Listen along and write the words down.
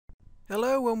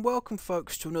Hello and welcome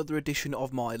folks to another edition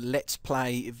of my Let's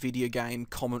Play video game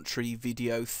commentary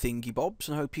video thingy bobs,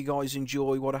 and I hope you guys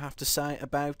enjoy what I have to say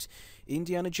about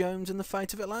Indiana Jones and the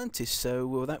Fate of Atlantis. So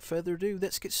without further ado,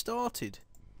 let's get started.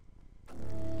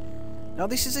 Now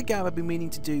this is a game I've been meaning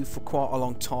to do for quite a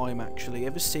long time actually,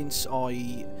 ever since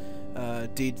I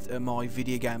did my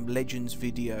video game Legends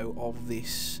video of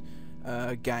this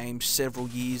game several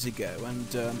years ago,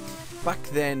 and back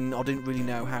then I didn't really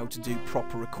know how to do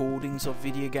proper recordings of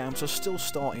video games. I was still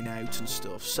starting out and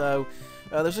stuff, so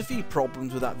there's a few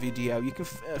problems with that video. You can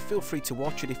feel free to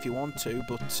watch it if you want to,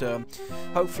 but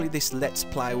hopefully this Let's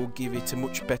Play will give it a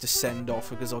much better send-off,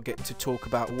 because I'll get to talk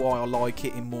about why I like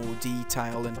it in more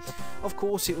detail, and of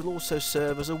course it will also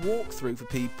serve as a walkthrough for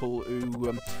people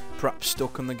who perhaps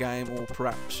stuck on the game, or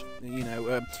perhaps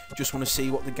just want to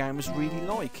see what the game is really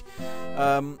like.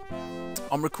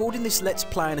 I'm recording this Let's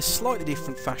Play in a slightly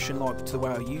different fashion like to the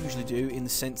way I usually do, in the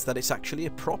sense that it's actually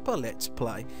a proper Let's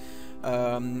Play.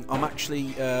 I'm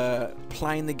actually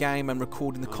playing the game and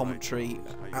recording the commentary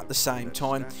at the same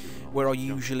time, where I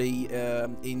usually,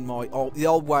 the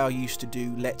old way I used to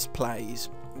do Let's Plays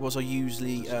was I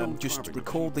usually just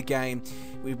record the game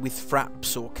with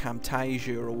Fraps or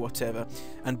Camtasia or whatever,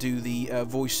 and do the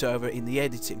voiceover in the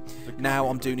editing. Now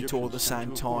I'm doing it all at the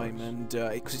same time, and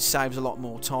because it saves a lot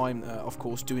more time, of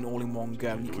course, doing it all in one go,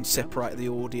 and you can separate the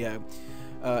audio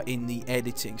in the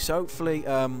editing. So hopefully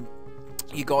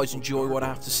you guys enjoy what I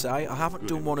have to say. I haven't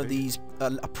done one of these,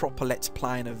 a proper Let's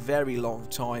Play, in a very long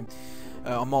time.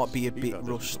 I might be a bit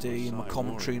rusty, and my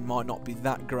commentary might not be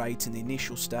that great in the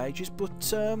initial stages,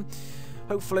 but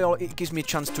hopefully it gives me a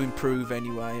chance to improve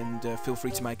anyway, and feel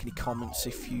free to make any comments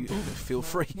if you feel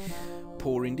free.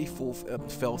 Poor Indy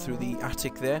fell through the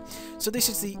attic there. So this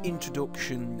is the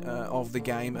introduction of the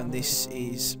game, and this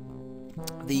is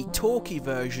the talkie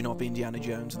version of Indiana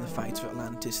Jones and the Fate of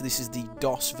Atlantis. This is the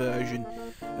DOS version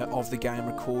of the game,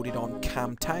 recorded on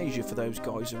Camtasia for those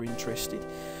guys who are interested.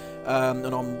 And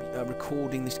I'm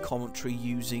recording this commentary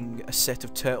using a set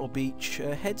of Turtle Beach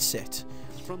headset.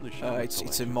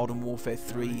 It's a Modern Warfare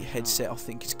 3 headset. I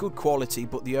think it's good quality,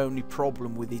 but the only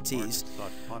problem with it is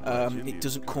it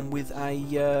doesn't come with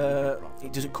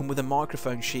a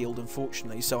microphone shield,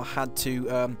 unfortunately. So I had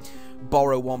to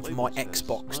borrow one from my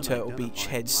Xbox Turtle Beach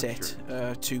headset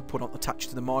to put on attached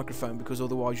to the microphone, because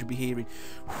otherwise you'll be hearing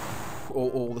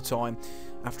all the time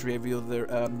after every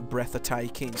other breath I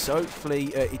take in. So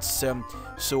hopefully it's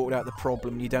sorted out the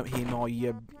problem. You don't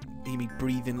hear me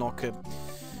breathing like a,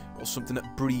 or something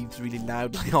that breathes really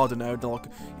loudly. I don't know, like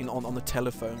on the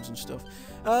telephones and stuff.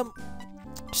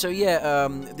 So yeah,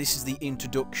 this is the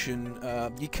introduction.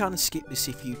 You can skip this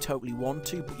if you totally want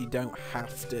to, but you don't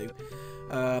have to.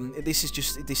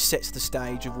 This sets the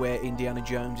stage of where Indiana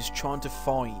Jones is trying to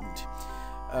find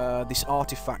this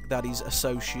artifact that his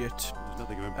associate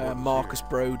Marcus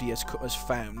Brody has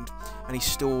found, and he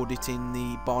stored it in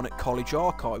the Barnett College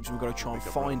archives, and we've got to try and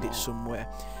find it somewhere.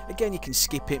 Again, you can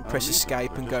skip it and press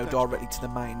escape and go directly to the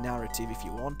main narrative if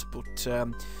you want, but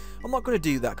I'm not going to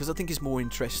do that, because I think it's more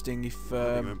interesting if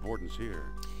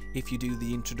you do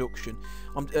the introduction.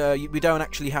 We don't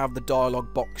actually have the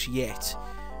dialogue box yet.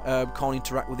 Can't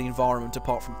interact with the environment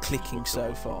apart from clicking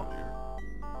so far.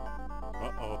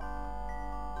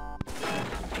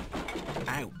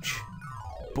 Ouch.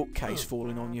 Bookcase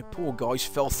falling on you. Poor guy's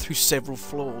fell through several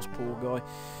floors, poor guy.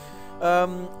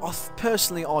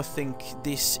 Personally, I think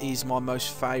this is my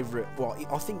most favourite, well,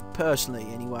 I think personally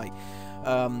anyway,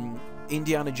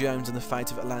 Indiana Jones and the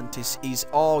Fate of Atlantis is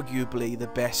arguably the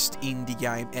best indie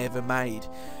game ever made.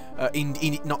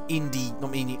 Not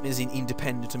indie as in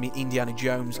independent, I mean Indiana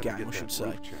Jones game, I should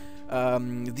say.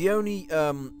 The only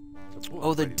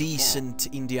other decent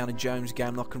Indiana Jones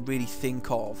game I can really think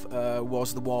of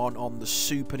was the one on the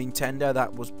Super Nintendo.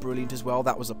 That was brilliant as well.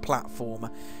 That was a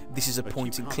platformer. This is a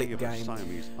point-and-click game,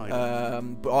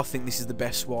 but I think this is the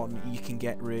best one you can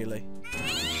get, really.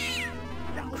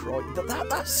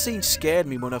 That scene scared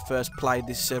me when I first played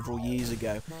this several years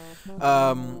ago.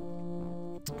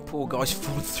 Poor guy's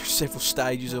fallen through several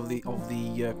stages of the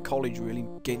college, really,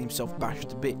 getting himself bashed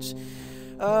to bits.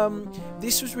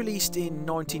 This was released in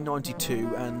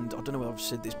 1992, and I don't know whether I've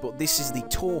said this, but this is the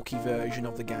talkie version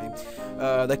of the game.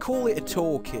 They call it a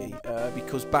talkie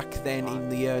because back then in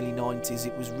the early 90s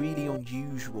it was really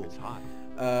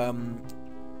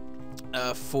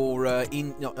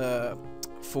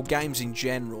for games in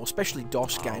general, especially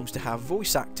DOS games, to have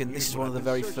voice acting. This is one of the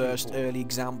very first early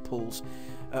examples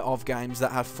of games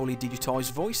that have fully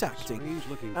digitised voice acting,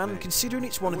 and considering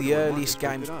it's one of the earliest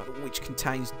games which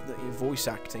contains voice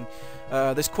acting,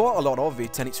 there's quite a lot of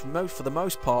it, and it's for the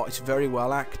most part it's very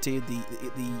well acted.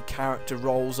 The character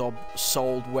roles are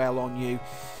sold well on you,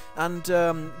 and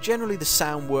generally the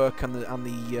sound work and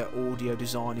the audio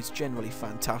design is generally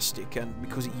fantastic, and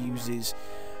because it uses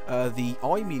the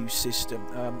iMuse system.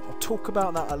 I'll talk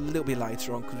about that a little bit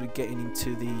later on because we're getting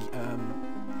into the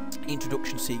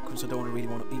introduction sequence. I don't really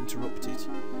want to interrupt it.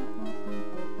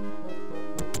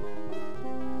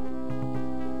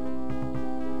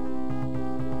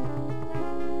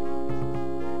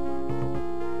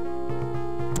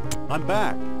 I'm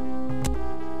back.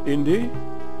 Indy?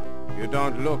 You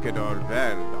don't look at all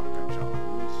well, Dr.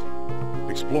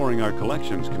 Jones. Exploring our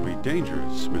collections can be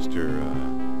dangerous, Mr.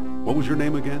 What was your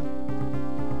name again?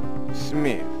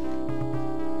 Smith.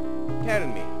 Tell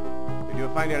me, did you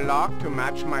find a lock to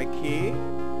match my key?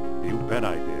 You bet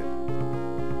I did.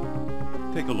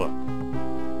 Take a look.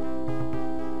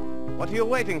 What are you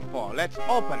waiting for? Let's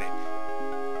open it.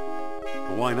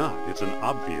 Why not? It's an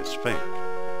obvious fake.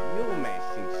 You may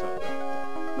think so,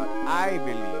 Doctor, but I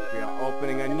believe we are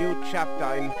opening a new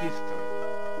chapter in history.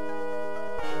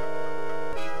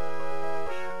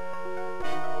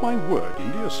 My word,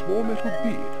 Indy, a small metal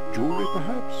bead. Jewelry,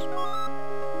 perhaps?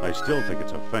 I still think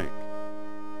it's a fake.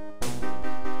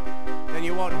 Then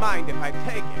you won't mind if I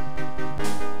take it.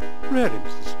 Ready,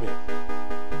 Mr. Smith.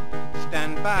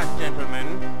 Stand back,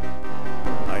 gentlemen.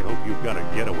 I hope you've got a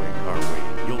getaway car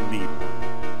waiting. You'll need one.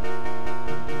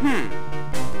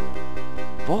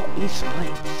 What is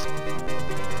this?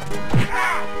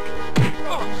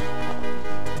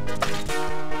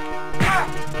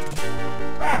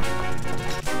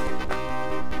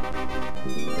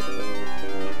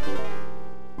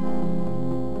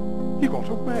 He got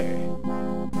away.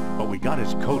 But we got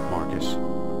his coat, Marcus.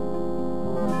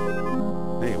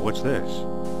 Hey, what's this?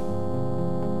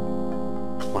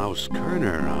 Klaus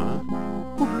Kerner, huh?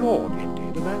 Good Lord,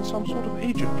 Indy, the man's some sort of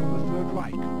agent from the Third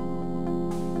Reich.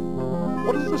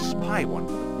 What does the spy want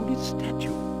with a Buddhist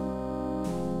statue?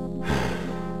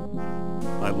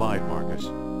 I lied, Marcus.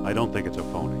 I don't think it's a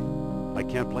phony. I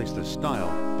can't place the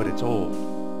style, but it's old.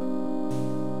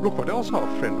 Look what else our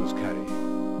friend was carrying.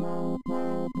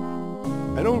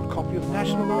 An old copy of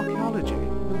National Archaeology.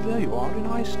 And there you are in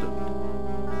Iceland.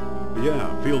 Yeah,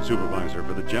 field supervisor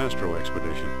for the Astro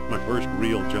expedition. My first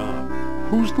real job.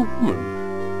 Who's the woman?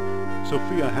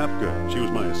 Sophia Hapke. She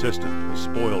was my assistant, a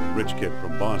spoiled rich kid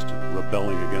from Boston,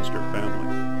 rebelling against her family.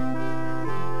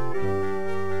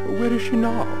 Where is she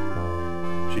now?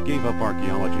 She gave up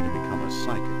archaeology to become a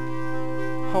psychic.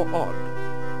 How odd.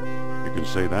 You can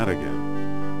say that again.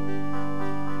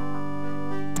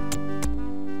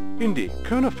 Indy,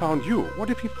 Kerner found you. What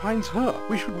if he finds her?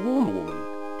 We should warn the woman.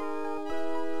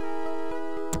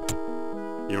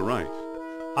 You're right.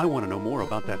 I want to know more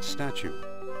about that statue.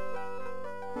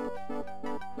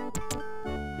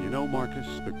 You know, Marcus,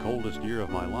 the coldest year of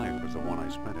my life was the one I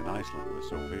spent in Iceland with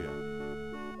Sophia.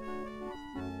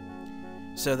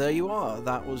 So there you are.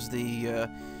 That was the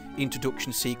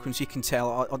introduction sequence. You can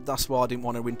tell that's why I didn't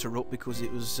want to interrupt, because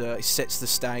it was it sets the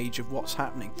stage of what's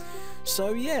happening.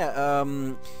 So yeah,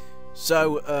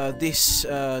 this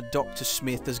Dr.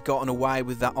 Smith has gotten away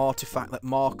with that artifact that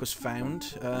Marcus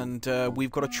found, and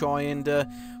we've got to try and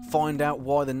find out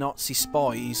why the Nazi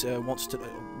spies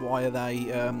why are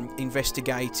they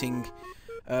investigating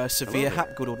Sophia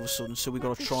Hapgood all of a sudden. So we've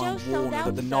got to try and warn her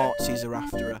that the Nazis are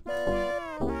after her.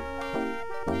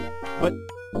 But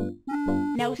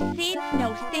no seats,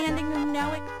 no standing room,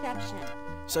 no exception.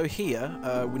 So here,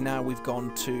 we've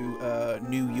gone to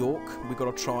New York. We've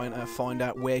got to try and find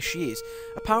out where she is.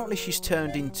 Apparently she's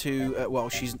turned into, well,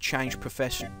 she's changed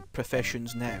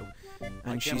professions now.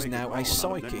 And she's now a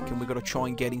psychic, and we've got to try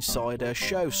and get inside her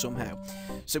show somehow.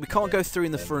 So we can't go through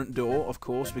in the front door, of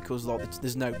course, because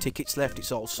there's no tickets left.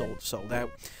 It's all sold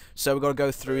out. So we've got to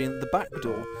go through in the back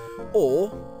door.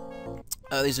 Or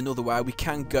there's another way. We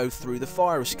can go through the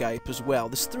fire escape as well.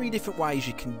 There's 3 different ways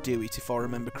you can do it, if I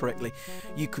remember correctly.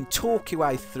 You can talk your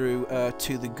way through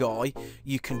to the guy.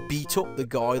 You can beat up the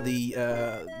guy,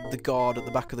 the guard at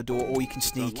the back of the door, or you can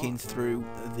sneak in through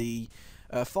the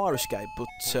fire escape. But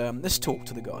let's talk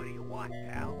to the guy. What do you want,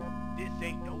 pal? This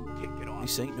ain't no ticket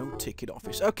office. This ain't no ticket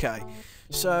office. Okay,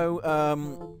 so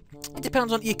it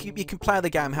depends on you can play the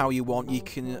game how you want. You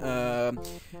can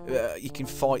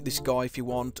fight this guy if you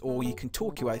want, or you can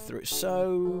talk your way through it.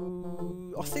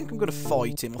 So I think I'm going to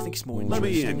fight him. I think it's more interesting.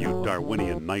 let me in, you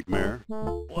Darwinian nightmare.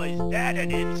 Was that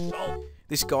an insult?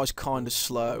 this guy's kind of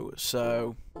slow,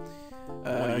 so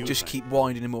just keep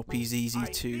winding him up. He's easy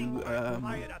to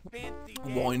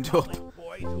wind up.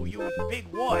 Who use big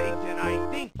wigs, and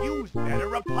I think you's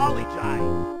better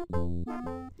apologize.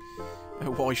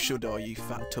 Why should I, you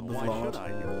fat tub of Why lard? should I,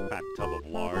 you fat tub of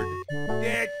lard?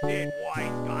 That's it,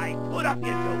 wise guy. Put up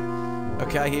your suit.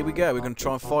 Okay, here we go. We're going to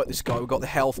try and fight this guy. We've got the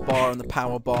health bar and the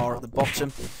power bar at the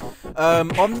bottom. I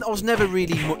was never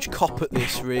really much cop at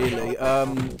this, really.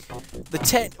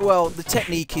 The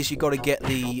technique is you got to get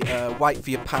the wait for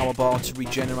your power bar to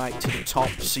regenerate to the top,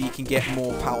 so you can get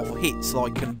more powerful hits,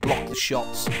 like and block the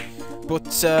shots.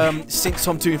 But since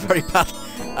I'm doing very bad,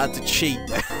 I had to cheat.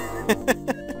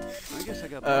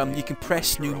 You can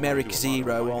press numeric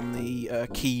 0 on the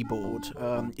keyboard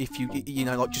if you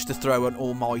know, like just to throw an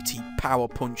almighty power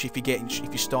punch if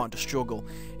you're starting to struggle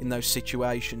in those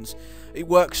situations. It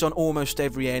works on almost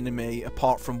every enemy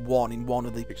apart from one in one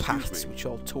of the paths, which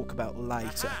I'll talk about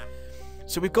later.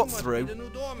 So we've got through.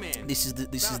 This is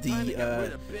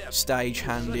the stage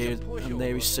hand here, and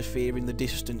there is Sophia in the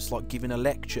distance, like giving a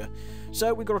lecture.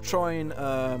 So we've got to try and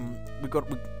we've got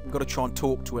to try and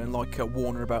talk to her and like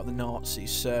warn her about the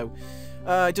Nazis. So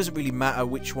it doesn't really matter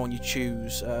which one you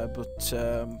choose, but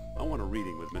I want a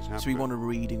reading with Miss Hapgood. so we want a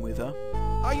reading with her.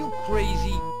 Are you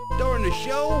crazy? During the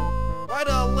show? Write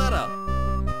a letter.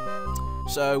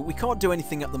 So we can't do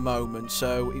anything at the moment.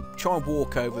 So try and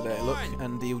walk over there, look,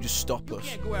 and he'll just stop us.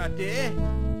 Can't go out there.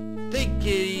 Take it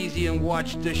easy and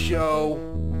watch the show.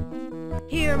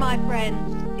 Here, my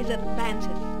friends, is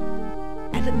Atlantis,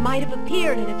 as it might have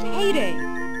appeared in its heyday.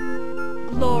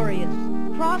 Glorious,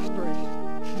 prosperous,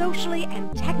 socially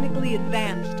and technically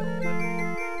advanced.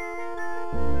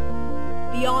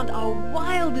 Beyond our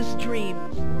wildest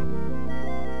dreams.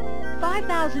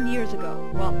 5,000 years ago,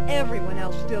 while everyone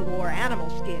else still wore animal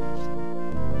skins,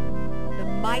 the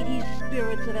mighty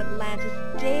spirits of Atlantis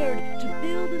dared to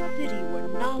build a city where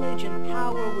knowledge and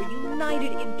power were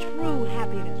united in true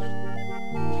happiness.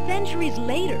 Centuries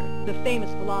later, the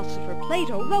famous philosopher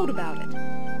Plato wrote about it.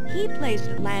 He placed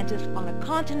Atlantis on a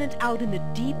continent out in the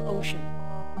deep ocean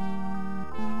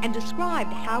and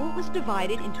described how it was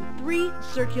divided into 3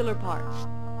 circular parts,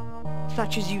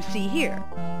 such as you see here.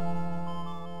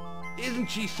 Isn't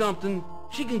she something?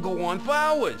 She can go on for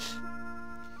hours.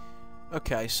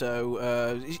 Okay, so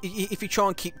if you try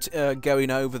and keep going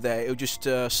over there, it'll just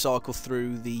cycle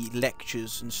through the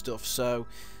lectures and stuff. So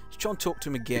let's try and talk to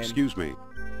him again. Excuse me.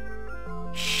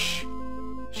 Shh.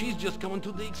 She's just coming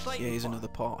to the excitement. Yeah, here's another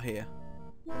part here.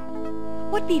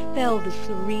 What befell the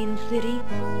serene city?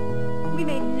 We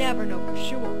may never know for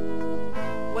sure.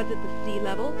 Was it the sea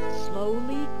level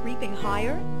slowly creeping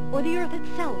higher, or the earth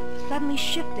itself suddenly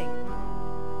shifting?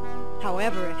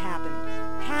 However it happened,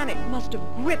 panic must have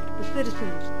gripped the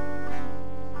citizens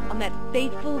on that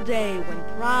fateful day when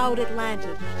proud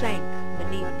Atlantis sank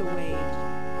beneath the waves.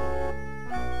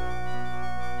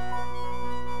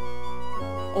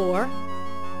 Or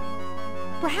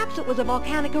perhaps it was a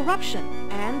volcanic eruption,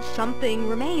 and something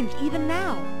remains even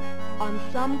now. On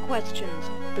some questions,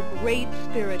 the great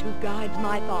spirit who guides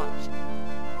my thoughts,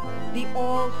 the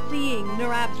all-seeing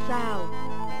Nurab-Sao,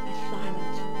 is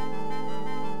silent.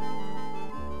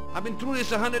 I've been through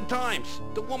this 100 times.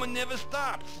 The woman never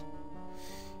stops.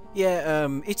 Yeah,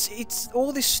 it's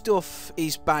all this stuff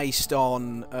is based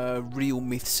on real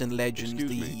myths and legends.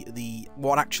 The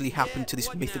what actually happened to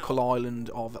this mythical island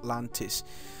of Atlantis.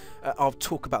 I'll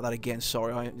talk about that again.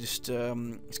 Sorry, I just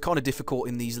it's kind of difficult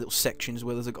in these little sections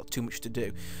where there's got too much to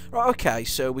do. Right, okay,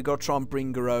 so we got to try and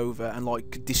bring her over and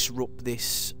like disrupt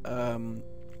this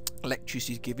lecture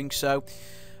she's giving. So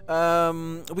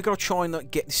we got to try and like,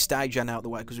 get the stage out of the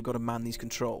way because we've got to man these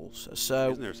controls.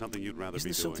 So Isn't there something you'd rather be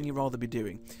doing? something you'd rather be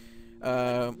doing?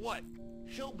 What?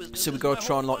 Show business So we is got my to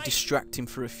try and whole like life. distract him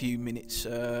for a few minutes.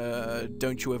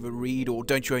 Don't you ever read, or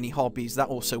don't you have any hobbies? That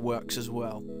also works as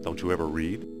well. Don't you ever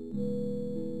read?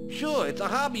 Sure, it's a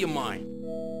hobby of mine.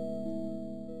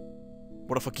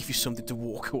 What if I give you something to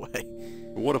walk away?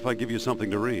 What if I give you something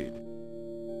to read?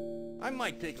 I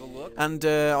might take a look. And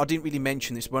I didn't really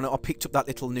mention this, but when I picked up that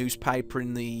little newspaper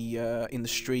in the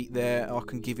street there, I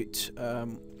can give it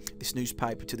this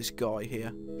newspaper to this guy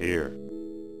here. Here.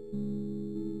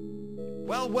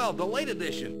 Well, the late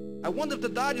edition. I wonder if the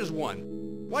Dodgers won.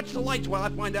 Watch the lights while I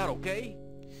find out, okay?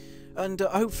 And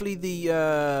hopefully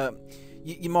the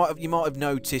you might have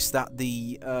noticed that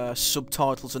the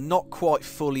subtitles are not quite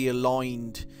fully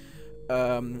aligned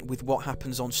with what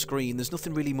happens on screen. There's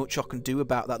nothing really much I can do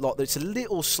about that. Like, it's a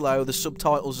little slow. The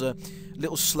subtitles are a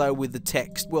little slow with the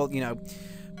text. Well, you know,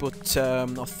 but I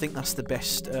think that's the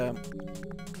best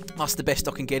That's the best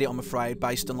I can get it, I'm afraid,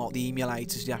 based on like the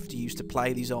emulators you have to use to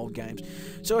play these old games.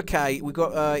 So okay, we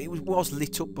got it was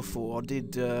lit up before. I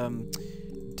did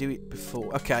do it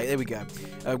before. Okay, there we go.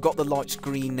 We've got the lights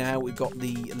green now. We've got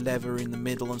the lever in the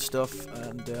middle and stuff,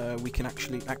 and we can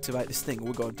actually activate this thing. All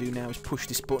we've got to do now is push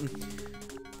this button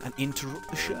and interrupt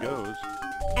the show. It goes.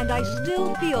 And I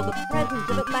still feel the presence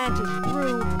of Atlantis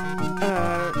through,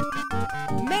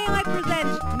 may I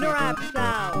present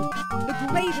Narab-Sal, the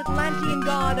great Atlantean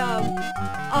god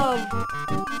of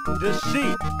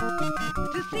deceit.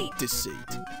 Deceit.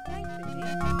 Thanks,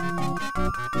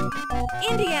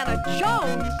 Indy. Indiana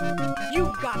Jones?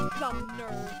 You've got some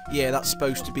nerve. Yeah, that's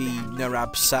supposed to be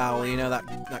Narab-Sal, you know, that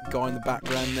guy in the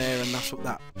background there, and that's what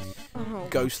that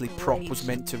ghostly prop was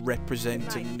meant to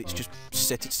represent, and it's just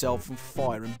set itself on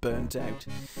fire and burnt out.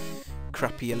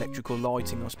 Crappy electrical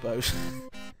lighting, I suppose.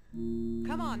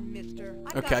 Come on, mister.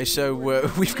 Okay, so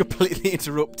we've completely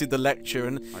interrupted the lecture,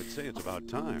 and I'd say it's about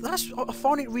time. I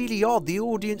find it really odd. The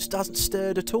audience hasn't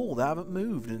stirred at all. They haven't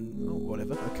moved, and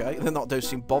whatever. Okay, don't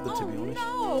seem bothered, to be honest.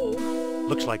 No.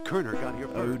 Looks like Kerner got here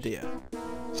first. Oh dear.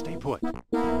 Stay put.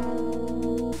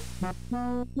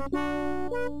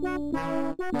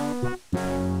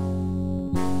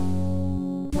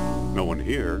 No one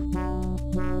here.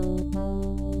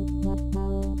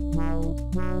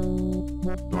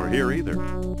 Nor here either.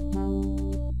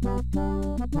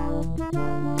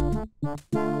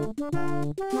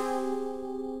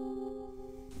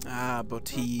 Ah, but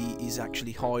he is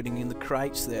actually hiding in the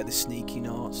crates there, the sneaky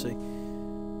Nazi.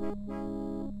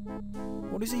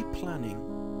 What is he planning?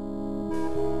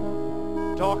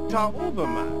 Dr.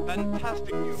 Uberman,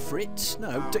 fantastic news. Fritz?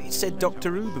 No, it said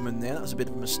Dr. Uberman there. That was a bit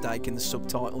of a mistake in the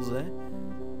subtitles there.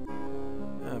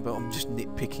 But I'm just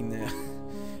nitpicking there.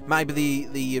 Maybe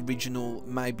the original,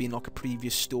 maybe in like a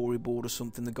previous storyboard or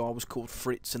something, the guy was called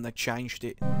Fritz and they changed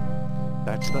it.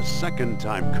 That's the second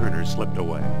time Kerner slipped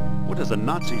away. What does a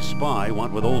Nazi spy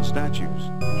want with old statues?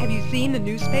 Have you seen the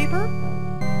newspaper?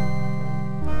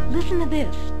 Listen to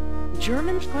this.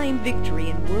 Germans claim victory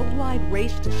in worldwide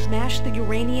race to smash the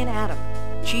uranium atom.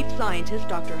 Chief scientist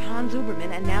Dr. Hans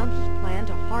Uberman announces plan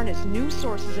to harness new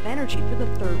sources of energy for the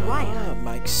Third Reich. Ah,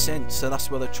 makes sense. So that's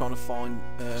where they're trying to find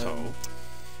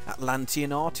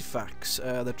Atlantean artifacts.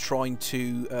 They're trying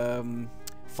to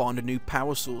find a new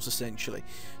power source, essentially.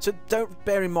 So don't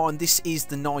bear in mind, this is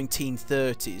the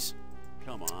 1930s.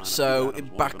 Come on. So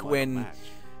back when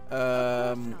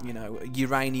you know,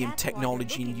 uranium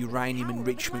technology and uranium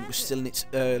enrichment was still in its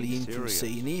early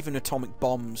infancy, and even atomic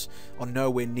bombs are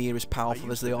nowhere near as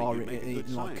powerful as they are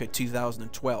in like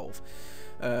 2012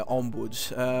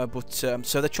 onwards. So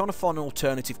they're trying to find an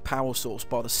alternative power source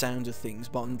by the sound of things,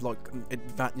 but like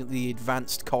the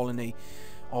advanced colony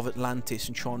of Atlantis,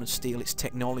 and trying to steal its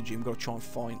technology. We've got to try and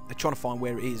find. They're trying to find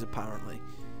where it is, apparently.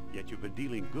 Yet you've been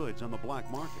dealing goods on the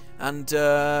black market. And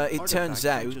it turns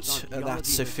out that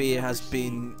Sophia has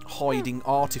been hiding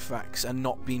artifacts and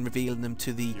not been revealing them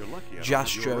to the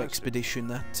Astro expedition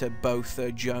that both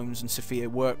Jones and Sophia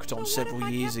worked on several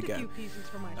years ago.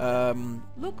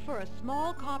 Look for a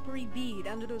small coppery bead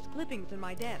under those clippings in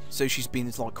my desk. So she's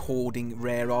been like hoarding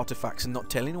rare artifacts and not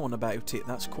telling anyone about it.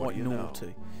 That's quite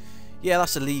naughty. Yeah,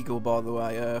 that's illegal, by the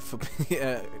way. For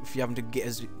if you haven't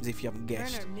if you haven't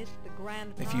guessed,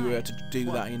 if you were to do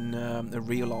that in a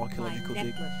real archaeological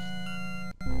dig.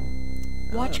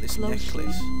 Watch this closely.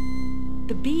 necklace.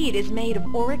 The bead is made of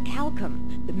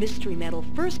aurichalcum, the mystery metal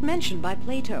first mentioned by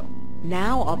Plato.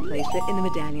 Now I'll place it in the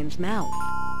medallion's mouth.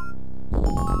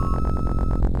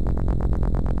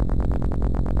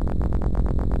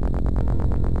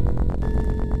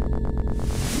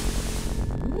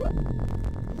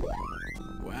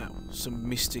 Some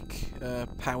mystic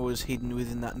powers hidden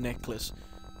within that necklace.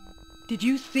 Did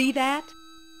you see that?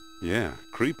 Yeah,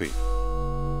 creepy.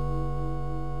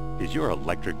 Is your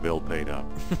electric bill paid up?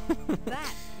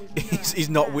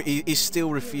 He's still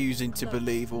refusing to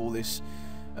believe all this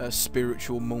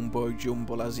spiritual mumbo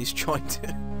jumbo as he's trying to.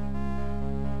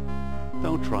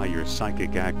 Don't try your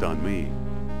psychic act on me.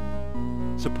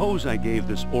 Suppose I gave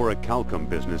this aurichalcum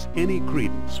business any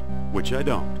credence, which I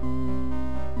don't.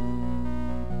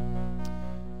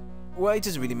 Well, it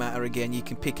doesn't really matter. Again, you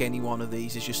can pick any one of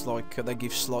these. It's just like they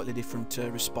give slightly different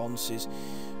responses.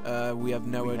 We have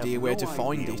no idea where to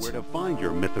find it. Where to find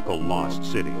your mythical lost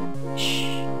city? Shh!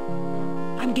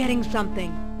 I'm getting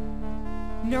something.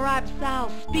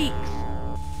 Narab-Sal speaks.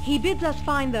 He bids us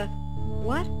find the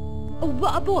what? Oh,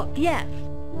 a book. Yes.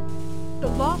 The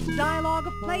Lost Dialogue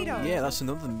of Plato. Yeah, that's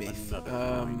another myth.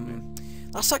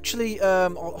 That's actually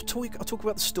I'll talk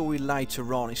about the story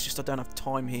later on. It's just I don't have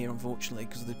time here, unfortunately,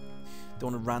 because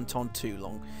don't want to rant on too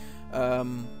long.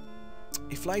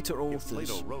 If later If authors...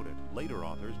 Plato wrote it, later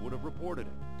authors would have reported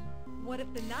it. What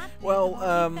if the Nazis Well, have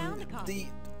already found a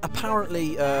copy?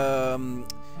 apparently,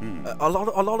 a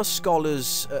lot of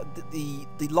scholars,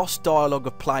 the lost dialogue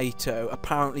of Plato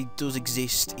apparently does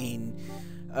exist in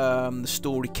the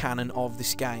story canon of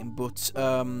this game, but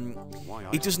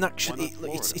it doesn't actually.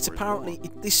 It's apparently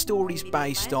this story is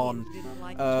based on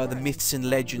the myths and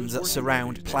legends that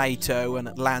surround Plato and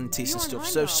Atlantis and stuff.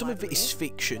 So some of it is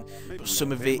fiction, but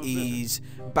some of it is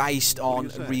based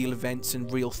on real events and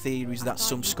real theories that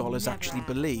some scholars actually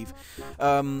believe.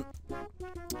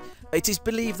 It is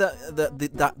believed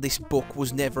that this book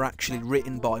was never actually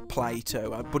written by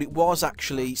Plato, but it was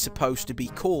actually supposed to be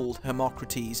called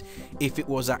Hermocrates if it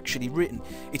was actually written.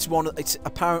 It's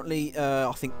apparently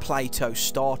I think Plato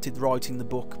started writing the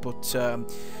book, but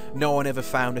no one ever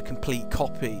found a complete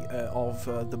copy of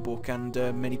the book, and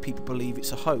many people believe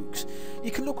it's a hoax.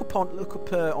 You can look up on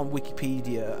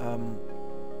Wikipedia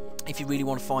if you really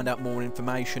want to find out more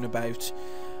information about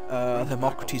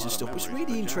Hermocrates and stuff. But it's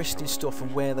really interesting stuff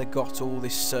and where they got all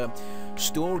this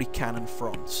story canon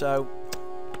from. So,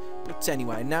 but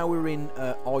anyway, now we're in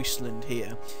Iceland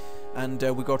here, and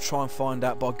we've got to try and find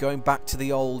out by going back to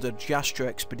the old Astro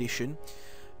expedition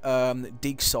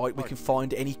dig site. We can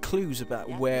find any clues about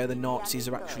where the Nazis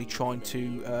are actually trying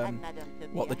to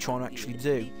what they're trying to actually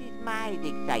do. This is my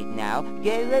dig site now.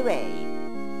 Go away.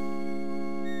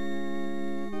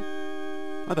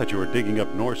 I thought you were digging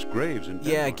up Norse graves in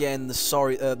Denmark. Yeah, again, the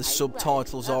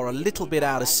subtitles are a little bit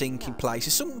out of sync in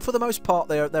places. For the most part,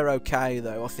 they're okay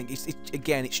though. I think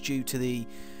it's due to the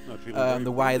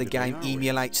way the game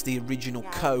emulates the original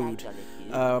code.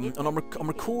 And I'm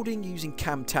recording using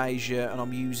Camtasia, and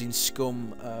I'm using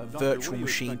Scum Virtual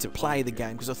Machine to play the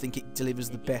game because I think it delivers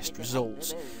the best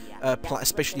results.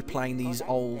 Especially playing these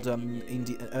old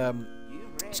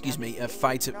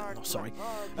Fate of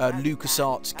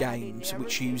Lucasarts games,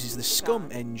 which uses the Scum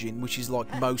engine, which is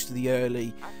like most of the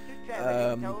early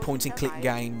point-and-click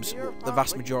games. The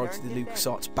vast majority of the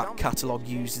Lucasarts back catalogue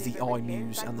uses the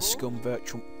iMuse and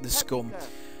the Scum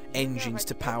engines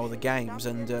to power the games,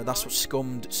 and that's what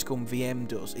Scum VM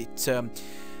does.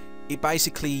 It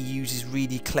basically uses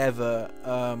really clever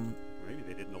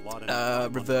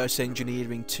reverse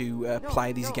engineering to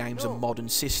play these games on modern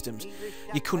systems.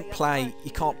 You can't play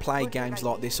games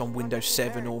like this on Windows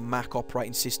 7 or Mac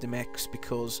operating system X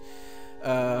because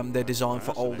they're designed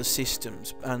for older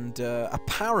systems, and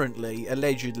apparently,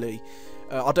 allegedly,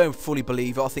 I don't fully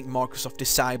believe it. I think Microsoft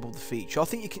disabled the feature. I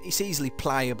think it's easily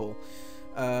playable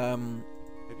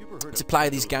to play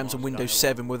these games on Windows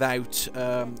 7 without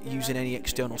using any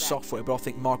external software, but I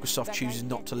think Microsoft chooses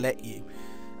not to let you,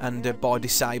 and by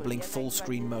disabling full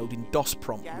screen mode in DOS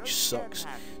prompt, which sucks.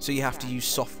 So you have to use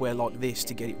software like this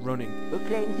to get it running. Who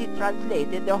claims he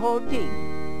translated the whole thing?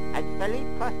 And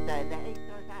Philip Foster,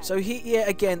 so here, yeah,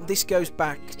 again, this goes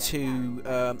back to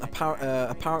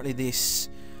apparently this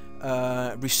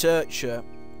researcher,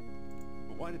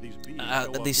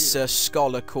 this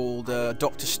scholar called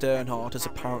Dr. Sternhardt has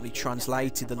apparently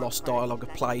translated the lost dialogue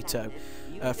of Plato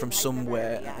from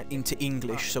somewhere into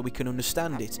English so we can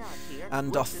understand it.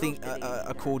 And I think,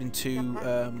 according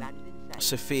to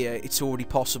Sophia, it's already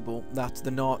possible that the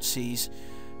Nazis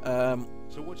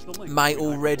may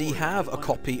already have a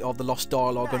copy of the lost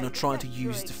dialogue and are trying to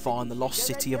use it to find the lost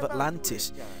city of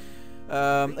Atlantis.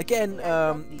 Again,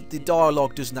 the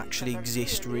dialogue doesn't actually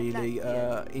exist really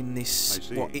in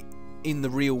this, in the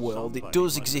real world. It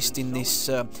does exist in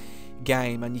this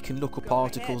game, and you can look up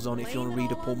articles on it if you want to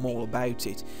read up more about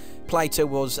it. Plato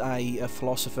was a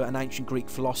philosopher, an ancient Greek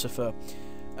philosopher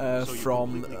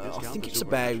from, I think it's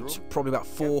probably about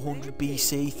 400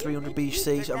 BC, 300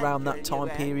 BC, around that time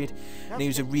period. And he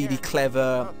was a really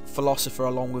clever philosopher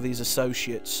along with his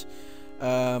associates.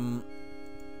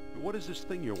 What is this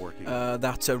thing you're working on?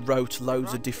 That wrote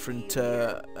loads of different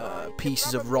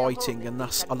pieces of writing, and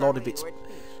that's a lot of it's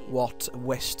what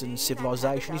Western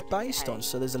civilization is based on.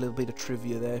 So there's a little bit of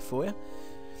trivia there for you.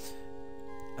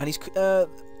 And he's So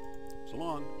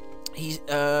long.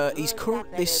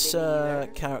 this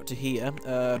character here,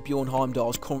 Bjorn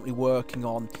Heimdall, is currently working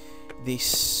on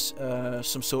this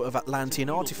some sort of Atlantean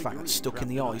artifact stuck in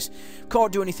the ice.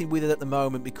 Can't do anything with it at the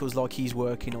moment because like he's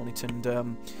working on it, and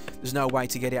there's no way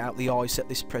to get it out the ice at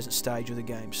this present stage of the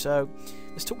game. So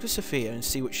let's talk to Sophia and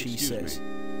see what she says.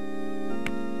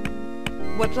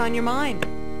 What's on your mind?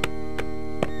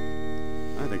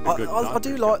 I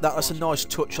do like that. That's a nice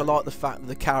touch. I like the fact that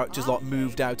the characters like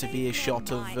moved out of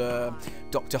earshot of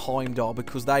Dr. Heimdall,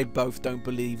 because they both don't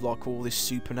believe like all this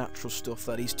supernatural stuff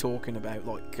that he's talking about,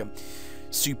 like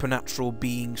supernatural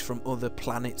beings from other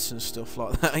planets and stuff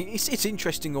like that. It's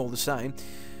interesting all the same.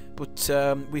 But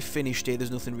we've finished here.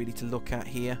 There's nothing really to look at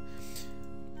here.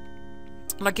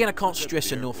 And again, I can't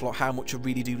stress enough like how much I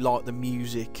really do like the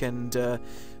music, and the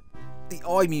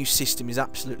iMuse system is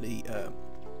absolutely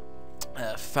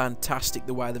fantastic.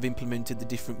 The way they've implemented the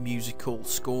different musical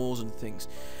scores and things.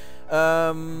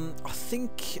 I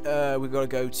think we've got to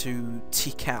go to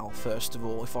Tikal first of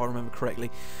all, if I remember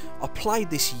correctly. I played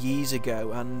this years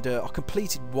ago, and I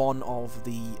completed one of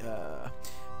the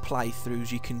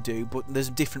playthroughs you can do, but there's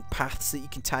different paths that you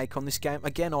can take on this game.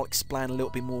 Again, I'll explain a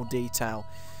little bit more detail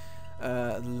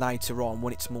later on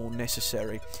when it's more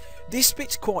necessary. This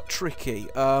bit's quite tricky.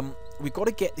 We've got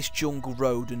to get this jungle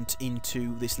rodent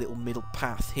into this little middle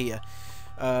path here.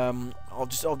 I'll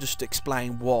just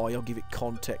explain why. I'll give it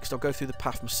context. I'll go through the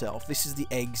path myself. This is the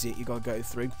exit you got to go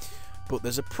through, but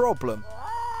there's a problem.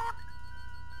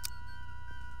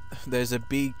 There's a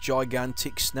big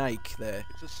gigantic snake there.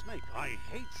 It's a snake. I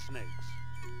hate snakes.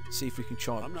 See if we can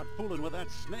try. I'm not fooling with that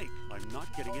snake. I'm not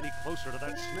getting any closer to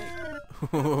that snake.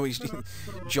 Oh, he's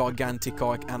gigantic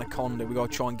anaconda. We got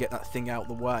to try and get that thing out of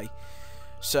the way.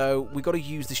 So we got to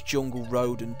use this jungle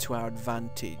rodent to our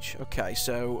advantage. Okay,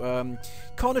 so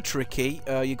kind of tricky.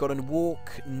 You got to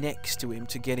walk next to him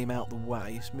to get him out the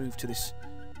way. Let's move to this.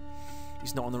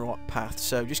 He's not on the right path,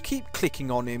 so just keep clicking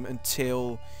on him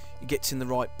until he gets in the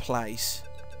right place.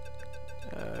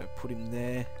 Put him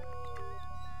there.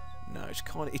 No, it's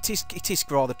kind of it is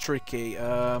rather tricky.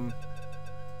 Let's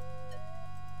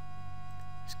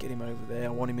get him over there. I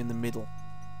want him in the middle.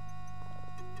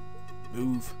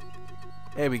 Move.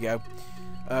 There we go.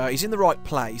 He's in the right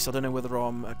place. I don't know whether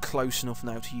I'm close enough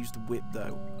now to use the whip,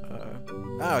 though.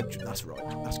 That's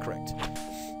right. That's correct.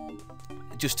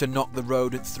 Just to knock the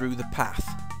rodent through the path.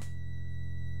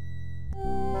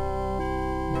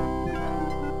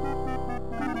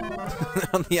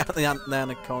 And the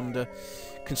anaconda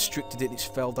constricted it and it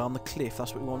fell down the cliff.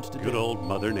 That's what we wanted to do. Good old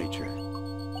Mother Nature.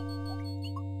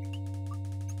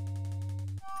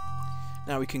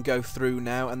 Now we can go through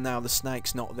now, and now the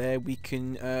snake's not there, we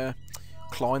can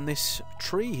climb this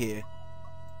tree here.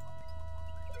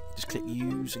 Just click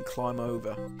use and climb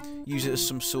over. Use it as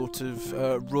some sort of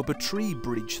rubber tree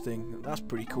bridge thing. That's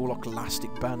pretty cool, like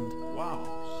elastic band. Wow,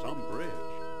 some bridge.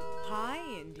 Hi,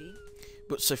 Indy.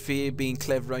 But Sophia, being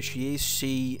clever as she is,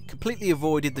 she completely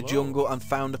avoided the jungle and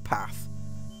found a path.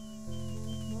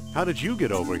 How did you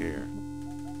get over here?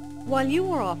 While you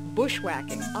were off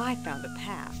bushwhacking, I found a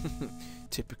path.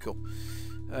 Typical.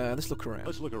 Let's look around.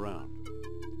 Let's look around.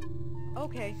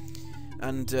 Okay.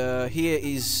 And here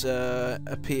is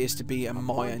appears to be a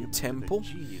Mayan temple. The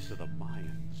genius of the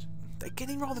Mayans. They're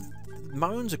getting rather.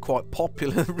 Mayans are quite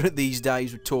popular these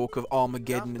days with talk of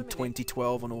Armageddon in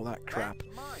 2012 and all that crap.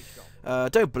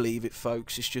 Don't believe it,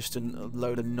 folks. It's just a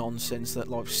load of nonsense that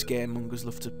like scaremongers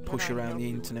love to push around the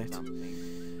internet.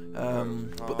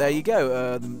 But there you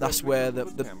go. That's where for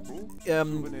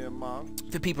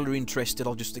people who are interested,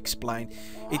 I'll just explain.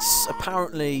 It's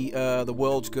apparently the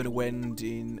world's going to end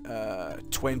in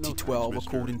 2012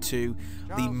 according to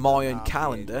the Mayan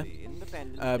calendar,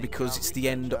 because it's the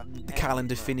end. The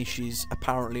calendar finishes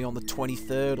apparently on the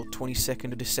 23rd or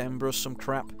 22nd of December or some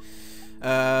crap,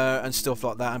 and stuff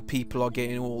like that. And people are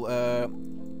getting all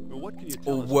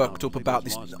worked up about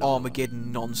this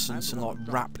Armageddon nonsense and like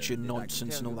rapture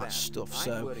nonsense and all that stuff.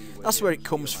 So that's where it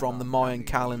comes from, the Mayan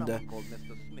calendar.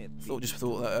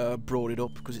 Brought it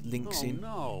up because it links in.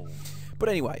 But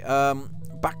anyway,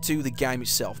 back to the game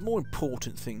itself. More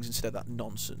important things instead of that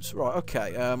nonsense. Right,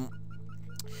 okay.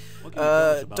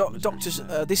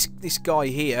 This guy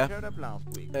here,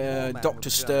 Dr.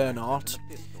 Sternart,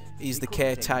 is the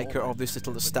caretaker of this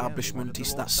little establishment.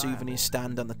 He's that souvenir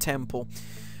stand and the temple.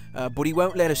 But he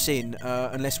won't let us in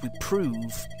unless we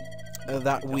prove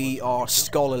that we are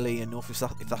scholarly enough, if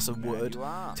that's a word,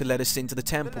 to let us into the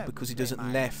temple, because he doesn't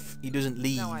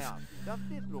leave.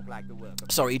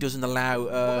 Sorry, he doesn't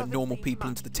allow normal people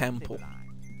into the temple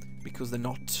because they're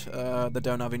not. They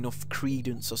don't have enough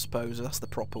credence, I suppose. That's the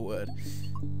proper word.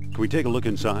 Can we take a look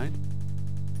inside?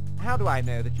 How do I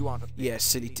know that you aren't a...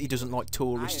 Yes, he doesn't like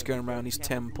tourists going around his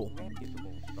temple.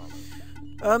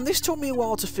 This took me a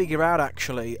while to figure out,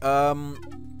 actually. I'm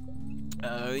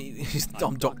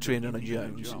Dr. Indiana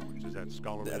Jones.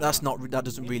 That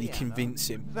doesn't really convince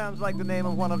him. Sounds like the name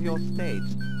of one of your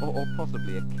states, or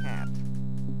possibly a cat.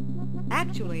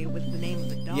 Actually, it was the name of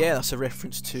the dog. Yeah, that's a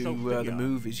reference to the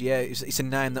movies. Yeah, it's a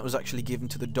name that was actually given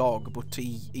to the dog, but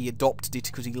he adopted it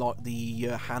because he liked the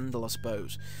handle, I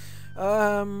suppose.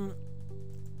 I'm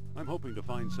hoping to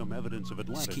find some evidence of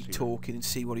Atlantis. Just keep talking and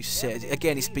see what he says.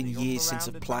 Again, it's been years since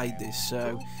I've played this,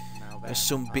 so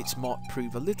Some bits might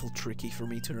prove a little tricky for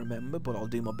me to remember, but I'll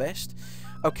do my best.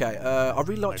 Okay, I'd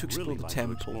really like to explore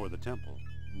the temple.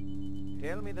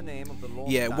 Tell me the name of the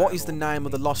lost Yeah, what is the dialogue name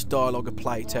of the lost dialogue of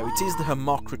Plato? It is the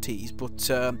Hermocrates, but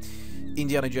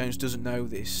Indiana Jones doesn't know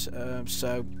this,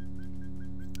 so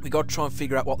we got to try and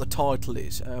figure out what the title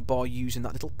is by using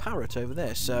that little parrot over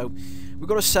there. So we've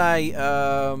got to say,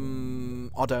 I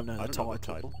don't know the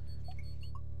title.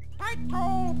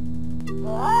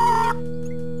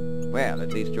 Well,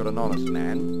 at least you're an honest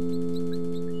man.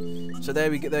 So there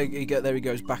we go. There you go. There he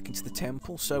goes back into the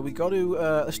temple. So we got to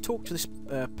let's talk to this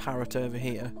parrot over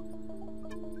here.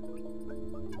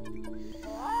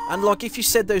 And like, if you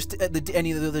said those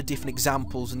any of the other different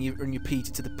examples and you repeat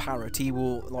it to the parrot, he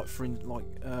will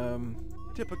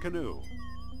Tip a canoe.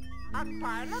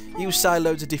 he will say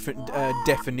loads of different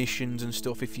definitions and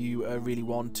stuff if you really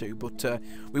want to. But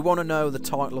we want to know the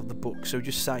title of the book, so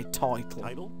just say title.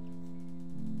 Title?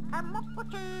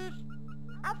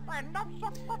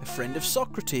 A friend of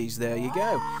Socrates. There you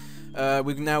go.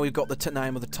 We've got the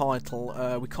name of the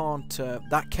title. We can't.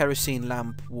 That kerosene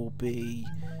lamp will be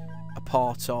a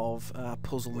part of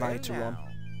puzzle later on.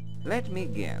 Let me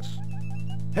guess.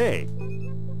 Hey!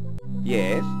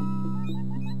 Yes?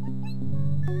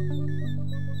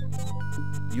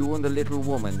 You and the little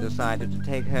woman decided to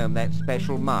take home that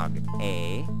special mug,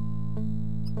 eh?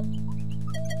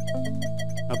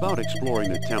 About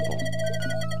exploring the temple.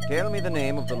 Tell me the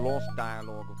name of the lost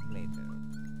dialogue of Plato.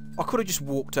 I could have just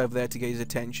walked over there to get his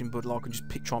attention, but like I just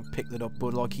try and pick that up.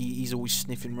 But like he's always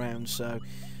sniffing round, so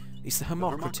it's the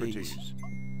Hermocrates.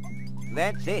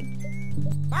 That's it.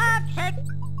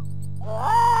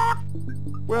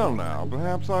 Well now,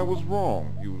 perhaps I was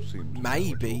wrong. You seem to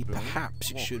Maybe,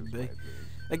 perhaps it should be.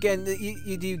 Again,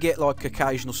 you do get like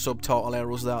occasional subtitle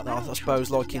errors that I suppose,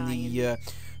 like in the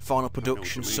final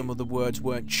production, some of the words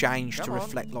weren't changed to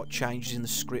reflect like changes in the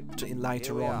script in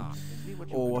later on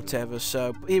or whatever.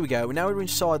 So here we go. Now we're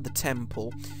inside the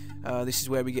temple. This is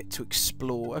where we get to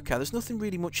explore. Okay, there's nothing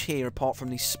really much here apart from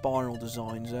these spiral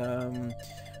designs.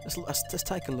 Let's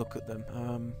take a look at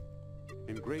them.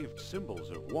 Engraved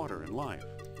symbols of water and life.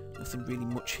 Nothing really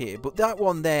much here, but that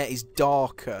one there is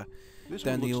darker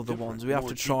than the other ones. We have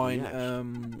to try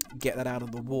and get that out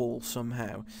of the wall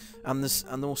somehow. And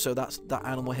also that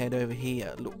animal head over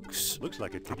here looks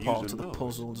like it could a part use of a the nose.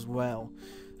 puzzle as well.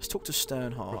 Let's talk to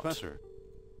Sternhardt. Professor,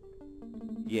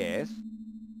 Yes?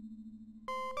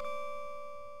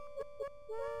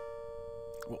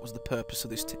 What was the purpose of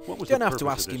this? What was You don't the have to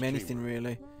purpose ask of him this anything chamber?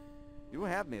 really. You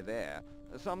have me there.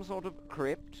 Some sort of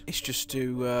crypt? It's just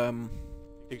to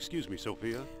excuse me,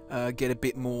 Sophia. get a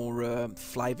bit more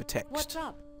flavour text. What's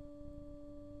up?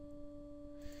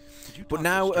 Could you But talk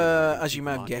now, to Sternhardt and as you keep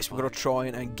may him have guessed, we've got to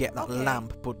occupied? try and get that Okay.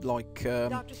 lamp, but like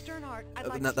Dr. Sternhardt, I'd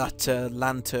like to that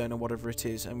lantern or whatever it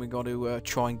is, and we've got to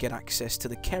try and get access to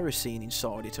the kerosene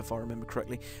inside it, if I remember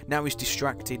correctly. Now he's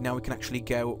distracted. Now we can actually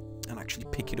go and actually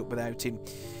pick it up without him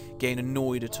getting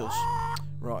annoyed at us.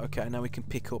 Right, okay, now we can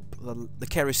pick up the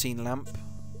kerosene lamp.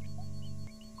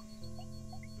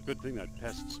 Good thing that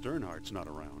pest Sternhardt's not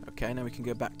around. Okay, now we can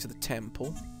go back to the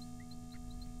temple.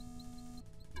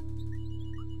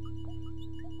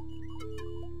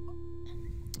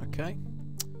 Okay.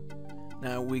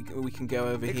 Now we can go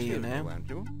over here Excuse me, now. won't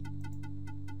you?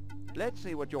 Let's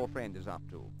see what your friend is up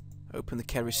to. Open the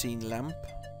kerosene lamp.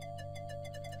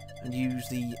 And use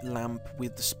the lamp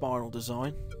with the spiral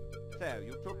design. So,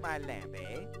 you took my lamp,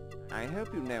 eh? I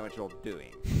hope you know what you're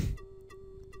doing.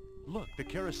 Look, the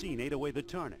kerosene ate away the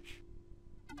tarnish.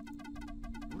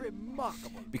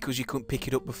 Remarkable. Because you couldn't pick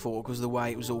it up before, because of the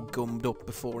way it was all gummed up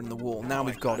before in the wall. Now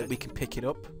we've got it, we can pick it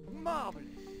up. Marvelous.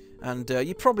 And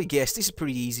you probably guessed, this is a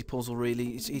pretty easy puzzle really.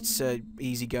 It's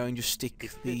easy going, just stick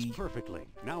It fits the perfectly.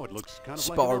 Now it looks kind of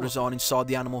spiral like an design inside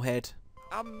the animal head.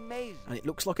 Amazing. And it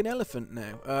looks like an elephant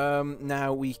now.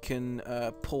 Now we can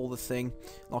pull the thing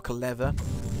like a lever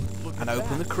elephant. Look and at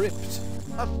open the that. crypt.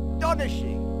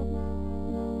 Astonishing.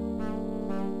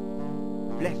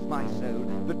 Bless my soul,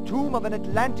 the tomb of an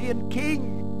Atlantean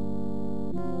king.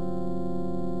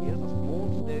 Here's a small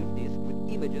stone disc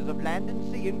with images of land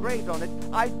and sea engraved on it.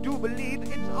 I do believe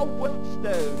it's a wealth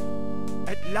stone.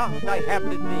 At last I have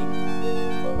the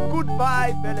thing.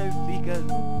 Goodbye, fellow seekers.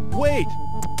 Wait!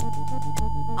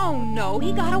 Oh no,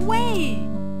 he got away!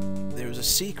 There is a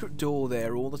secret door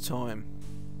there all the time.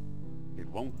 It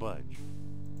won't budge.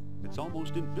 It's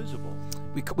almost invisible.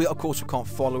 We of course we can't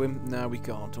follow him. No, we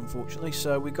can't, unfortunately.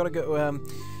 So we've got to go.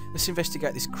 Let's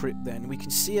investigate this crypt then. We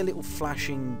can see a little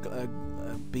flashing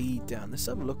bead down. Let's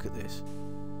have a look at this.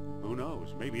 Who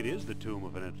knows? Maybe it is the tomb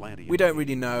of an Atlantean. We don't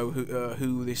really know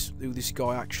who this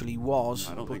guy actually was.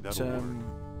 I don't think but that'll work.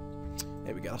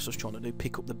 There we go, that's what I was trying to do,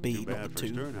 pick up the Too bead, not the bad for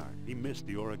tube. Sternhardt. He missed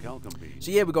the orichalcum bead.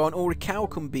 So yeah, we got an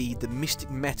orichalcum bead, the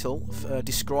mystic metal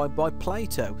described by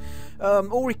Plato.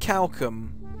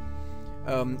 Orichalcum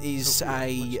is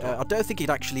I don't think it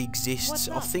actually exists.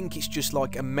 I think it's just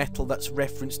like a metal that's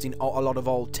referenced in a lot of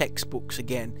old textbooks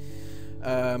again.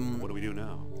 What do we do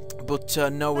now? But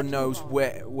no one knows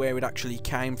where it actually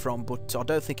came from, but I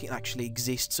don't think it actually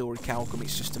exists, orichalcum.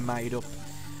 It's just a made-up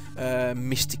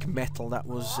mystic metal that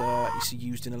was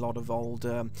used in a lot of old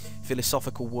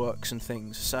philosophical works and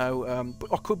things. So,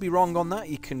 but I could be wrong on that.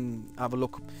 You can have a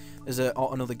look. There's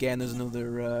another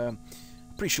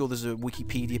pretty sure there's a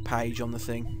Wikipedia page on the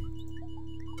thing.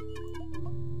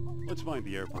 Let's find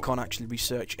the airport. I can't actually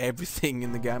research everything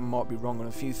in the game. I might be wrong on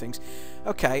a few things.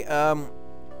 Okay,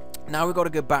 now we've got to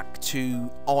go back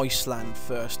to Iceland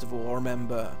first of all.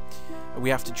 Remember, we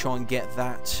have to try and get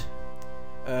that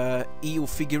eel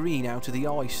figurine out of the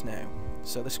ice now.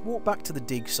 So let's walk back to the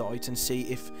dig site and see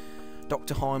if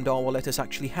Dr. Heimdall will let us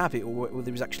actually have it, or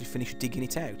whether he's actually finished digging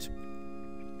it out.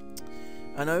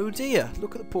 And oh dear,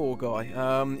 look at the poor guy.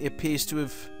 He appears to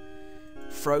have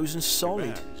frozen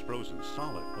solid. He's frozen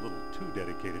solid. A little too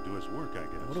dedicated to his work, I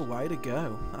guess. What a way to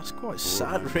go. That's quite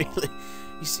sad, really.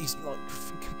 He's like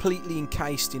completely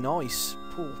encased in ice.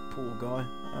 Poor guy.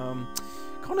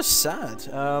 Kind of sad.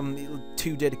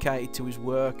 Too dedicated to his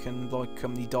work, and like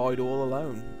he died all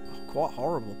alone. Quite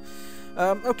horrible.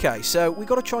 Okay, so we've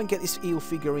got to try and get this eel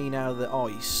figurine out of the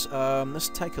ice. Let's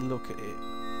take a look at it.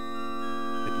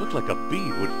 It looked like a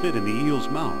bead would fit in the eel's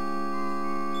mouth.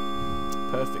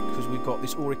 Perfect, because we've got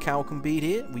this orichalcum bead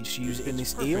here. We just use it in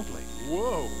this eel.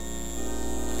 Whoa!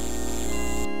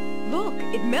 Look,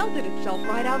 it melted itself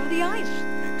right out of the ice.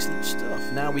 Excellent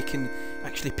stuff. Now we can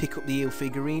actually pick up the eel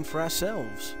figurine for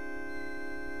ourselves.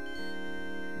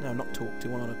 No, not talk to.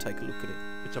 I want to take a look at it.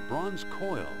 It's a bronze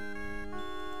coil.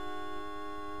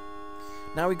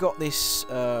 Now we got this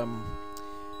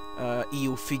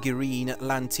eel figurine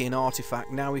Atlantean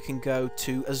artifact. Now we can go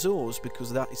to Azores,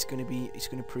 because that is going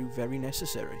to prove very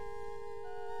necessary.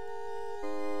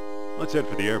 Let's head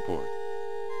for the airport.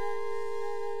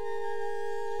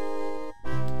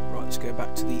 Right, let's go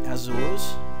back to the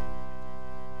Azores.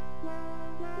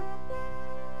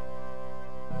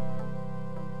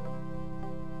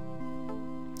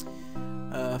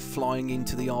 Flying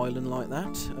into the island like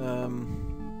that.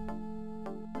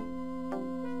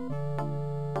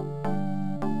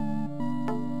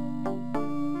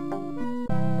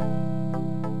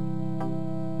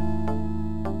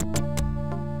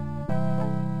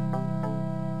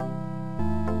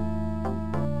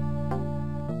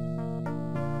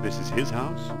 This is his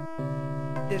house?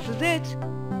 This is it.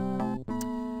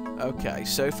 Okay,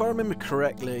 so if I remember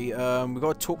correctly, we've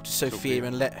got to talk to Sophia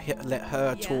and let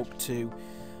her talk to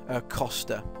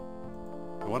Costa.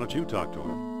 Why don't you talk to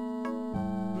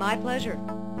him? My pleasure.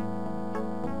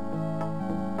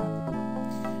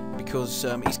 Because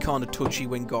he's kind of touchy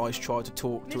when guys try to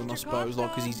talk to him, I suppose,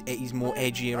 like, because he's more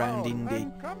edgy around Indy.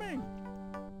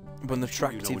 But an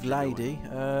attractive lady,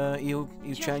 he'll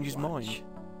change his mind.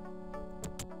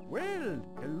 Well,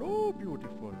 hello,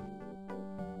 beautiful.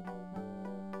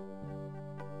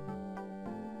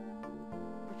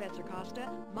 Professor Costa,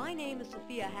 my name is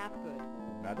Sophia Hapgood.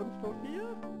 Madam Sophia,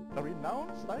 the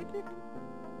renowned psychic?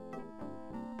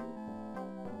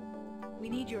 We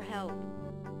need your help.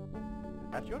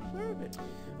 At your service.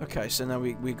 Okay, so now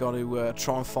we got to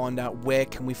try and find out where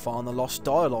can we find the lost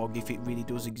dialogue, if it really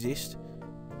does exist.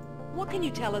 What can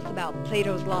you tell us about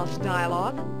Plato's lost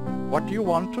dialogue? What do you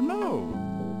want to know?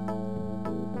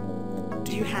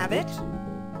 Do you have it?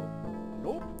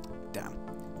 Nope. Damn.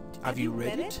 Have you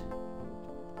read it?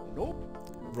 Nope.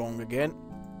 Wrong again.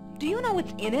 Do you know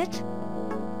what's in it?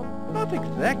 Not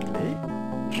exactly.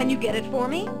 Can you get it for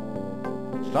me?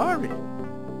 Sorry.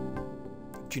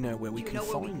 Do you know where we Do you can know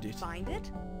where find we it? can find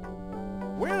it?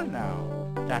 Well now,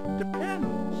 that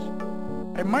depends.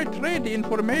 I might trade the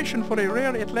information for a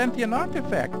rare Atlantean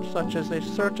artifact, such as a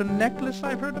certain necklace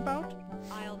I've heard about.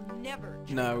 I'll never...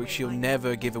 No, she'll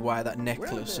never give away that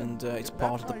necklace, and it's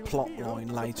part of the plot line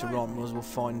later on, as we'll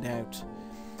find out.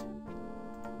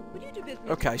 Would you do business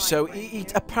Okay, with so my friend he here?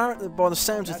 apparently, by the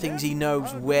sounds of things, he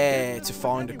knows where to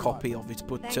find a copy of it,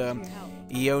 but Thanks for your help.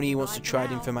 he only wants to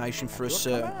trade information for a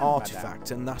certain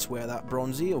artifact, and that's where that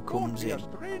bronze eel Don't comes be a in.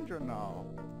 stranger now.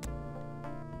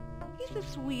 He's a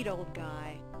sweet old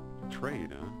guy.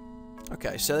 Trade, huh?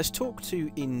 Okay, so let's talk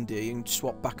to Indy and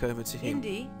swap back over to him.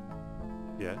 Indy,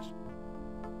 Yes?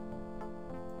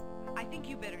 I think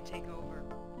you better take over.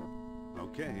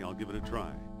 Okay, I'll give it a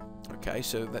try. Okay,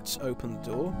 so let's open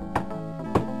the door.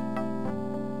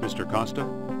 Mr. Costa?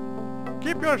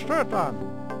 Keep your shirt on.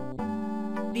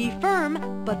 Be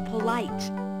firm, but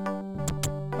polite.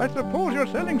 I suppose you're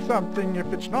selling something.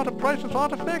 If it's not a priceless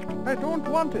artifact, I don't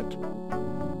want it.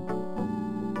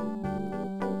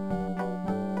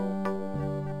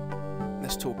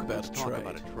 Let's talk about Let's talk trade.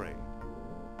 about a trade.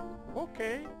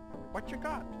 Okay, what you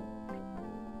got?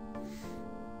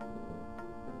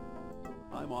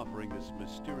 I'm offering this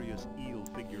mysterious eel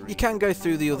figurine. You can go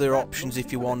through the other options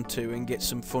if you want to and get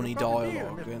some funny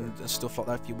dialogue and stuff like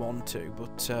that if you want to,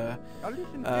 but Now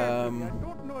listen carefully. I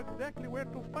don't know exactly where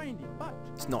to find it, but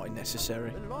it's not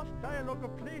necessary. the lost dialogue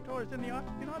of Plato is in the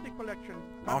Ashkenazi collection.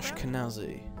 Got that?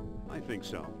 Ashkenazi. I think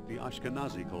so. The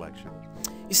Ashkenazi collection.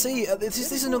 You see,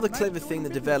 this is another clever thing the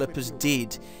developers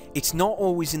did. It's not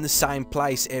always in the same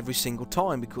place every single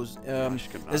time because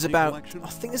there's about, I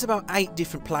think there's about 8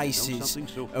 different places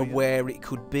where it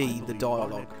could be the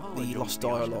dialogue, the lost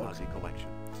dialogue.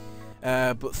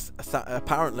 But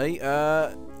apparently,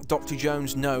 Dr.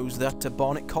 Jones knows that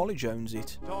Barnet College owns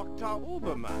it. Dr.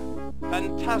 Uberman,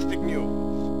 fantastic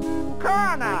news.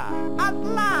 Colonel, at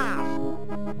last!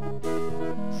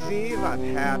 See what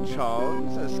Herr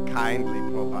Jones has kindly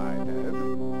provided.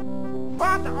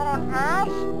 What on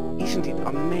earth? Isn't it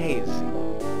amazing?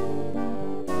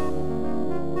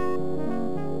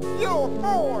 You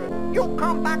fool! You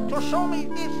come back to show me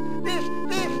this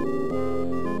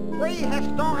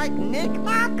prehistoric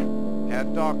knick-knack? Herr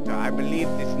Doctor, I believe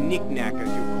this knick-knack, as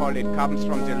you call it, comes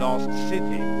from the lost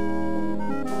city.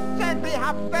 Then we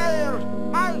have failed!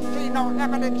 I see no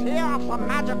evidence here of some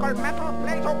magical metal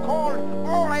Plato called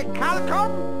orichalcum.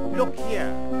 Look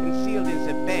here, concealed in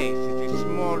the base is a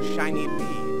small shiny bead.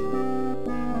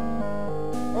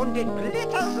 And it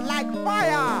glitters like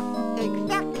fire,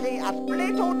 exactly as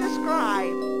Plato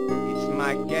described. It's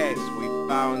my guess we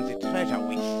found the treasure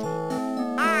we seek.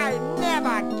 I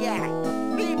never guess.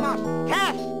 We must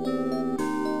test.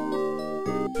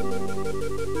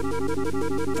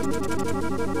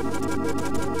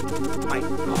 My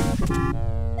God.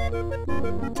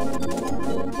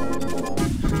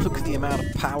 Look at the amount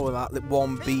of power that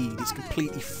one bead, it's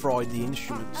completely fried the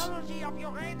instruments.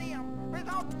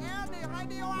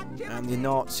 And the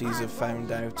Nazis have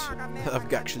found out that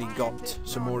I've actually got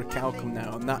some orichalcum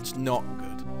now, and that's not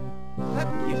good. That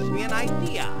gives me an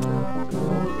idea.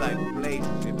 Suppose I place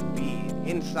the bead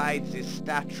inside the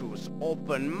statue's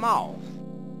open mouth.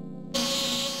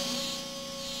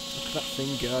 Look at that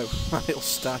thing go, that little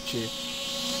statue.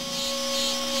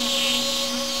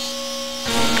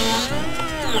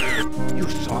 You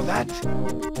saw that?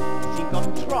 Think of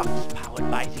trucks powered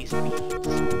by these beads.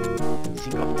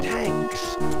 Think of tanks.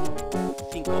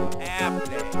 Think of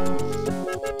airplanes.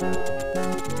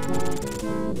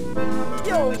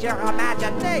 Use your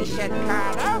imagination,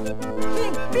 Colonel.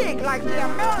 Think big like the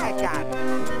American.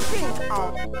 Think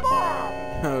of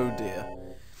bombs. Oh dear.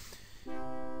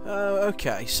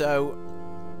 Okay, so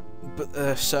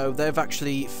they've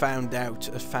actually found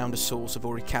a source of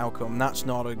orichalcum. That's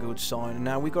not a good sign.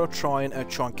 Now we've got to try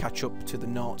and catch up to the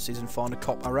Nazis and find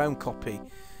our own copy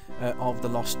of the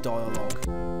lost dialogue.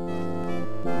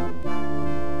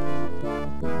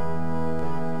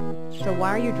 So why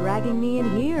are you dragging me in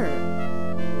here?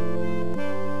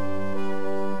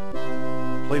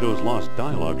 Plato's lost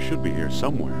dialogue should be here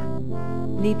somewhere.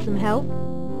 Need some help?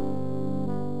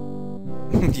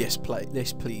 Yes,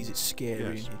 please, it's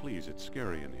scary. Yes, please, it's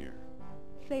scary in here.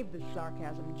 Save the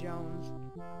sarcasm, Jones.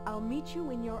 I'll meet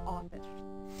you in your office.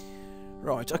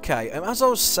 Right, okay. As I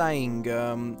was saying,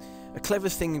 a clever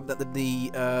thing that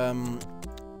the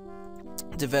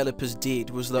developers did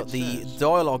was that the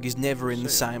dialogue is never in the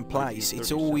same place.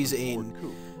 It's always in.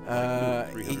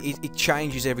 It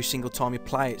changes every single time you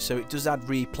play it, so it does add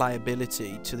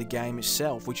replayability to the game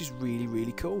itself, which is really,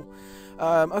 really cool.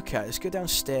 Okay, let's go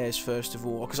downstairs first of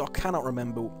all, because I cannot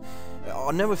remember.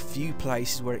 I know a few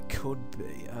places where it could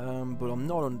be, but I'm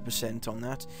not 100% on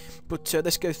that. But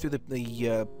let's go through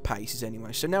the paces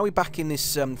anyway. So now we're back in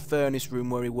this furnace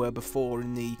room where we were before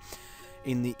in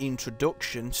the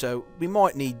introduction. So we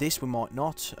might need this, we might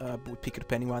not, but we'll pick it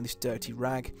up anyway. This dirty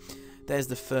rag. There's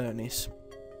the furnace,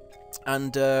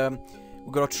 and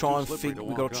we've got to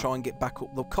try and get back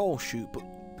up the coal chute, but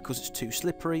because it's too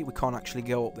slippery, we can't actually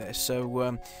go up there.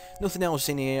 So nothing else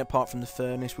in here apart from the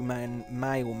furnace we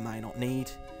may or may not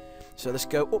need. So let's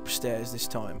go upstairs this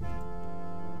time.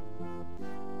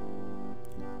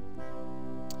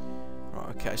 Right,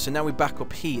 okay, so now we're back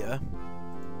up here.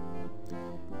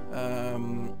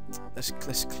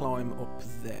 Let's climb up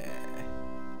there.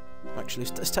 Actually,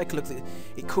 let's take a look at it.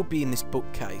 It could be in this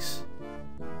bookcase.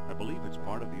 I believe it's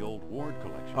part of the old Ward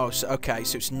collection. Oh, so okay,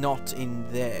 so it's not in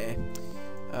there.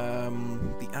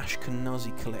 The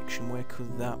Ashkenazi collection, where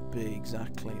could that be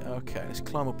exactly? Okay, let's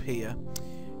climb up here,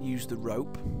 use the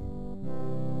rope.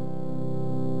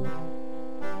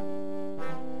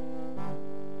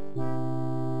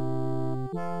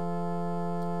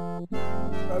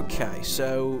 Okay,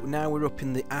 so now we're up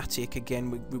in the attic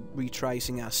again, we're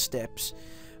retracing our steps.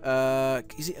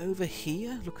 Is it over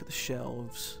here? Look at the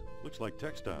shelves. Looks like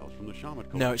textiles from the Shaman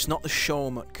collection. No, it's not the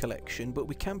Shaman collection, but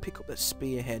we can pick up that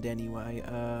spearhead anyway.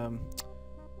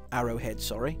 Arrowhead,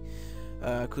 sorry.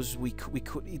 Because we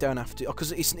could, you don't have to,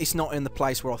 because it's not in the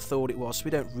place where I thought it was, so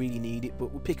we don't really need it,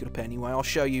 but we'll pick it up anyway. I'll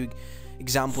show you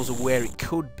examples of where it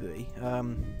could be.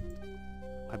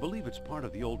 I believe it's part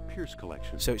of the old Pierce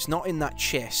collection. So it's not in that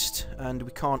chest, and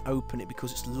we can't open it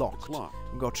because it's locked. It's locked.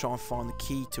 We've got to try and find the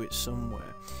key to it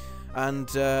somewhere. And,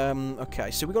 okay,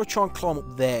 so we've got to try and climb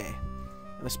up there.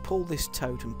 And let's pull this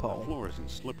totem pole. The floor isn't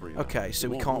slippery enough. Okay, so It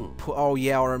we won't can't move. put... Oh,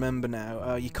 yeah, I remember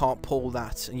now. You can't pull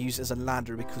that and use it as a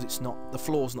ladder because it's not... The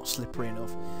floor's not slippery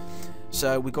enough.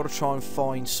 So we've got to try and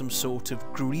find some sort of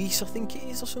grease, I think it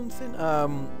is, or something.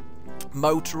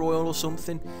 Motor oil or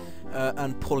something.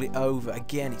 And pull it over.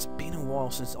 Again, it's been a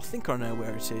while since... I think I know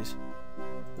where it is.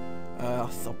 I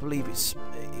believe it's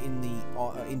in the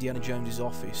Indiana Jones's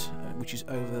office, which is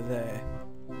over there.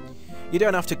 You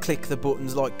don't have to click the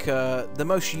buttons like the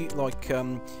most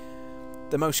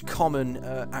common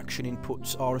action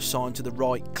inputs are assigned to the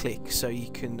right click, so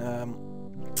you can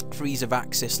for ease of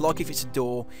access. Like if it's a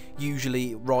door,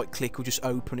 usually right click will just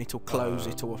open it or close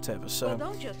it or whatever. So Well,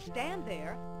 don't just stand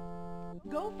there.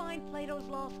 Go find Plato's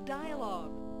Lost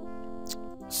Dialogue.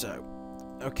 So,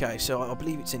 okay, so I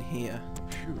believe it's in here.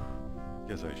 Phew.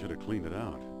 Guess I should have cleaned it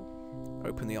out.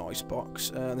 Open the ice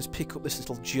box. Let's pick up this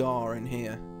little jar in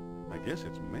here. I guess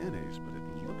it's mayonnaise, but it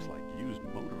looks like used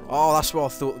motor oil. Oh, that's what I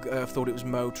thought it was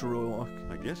motor oil.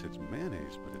 I guess it's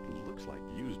mayonnaise, but it looks like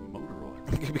used motor oil.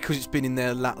 Because it's been in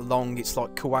there that long, it's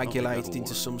like coagulated that'll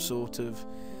into work. some sort of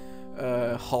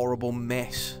horrible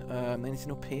mess.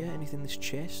 Anything up here? Anything in this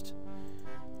chest?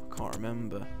 I can't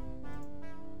remember.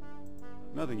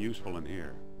 Nothing useful in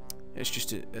here. It's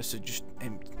just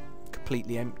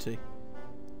completely empty.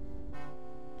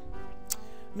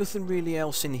 Nothing really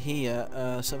else in here.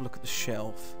 Let's have a look at the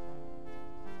shelf.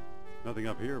 Nothing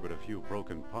up here but a few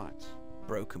broken pots.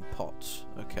 Broken pots.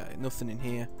 Okay, nothing in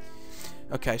here.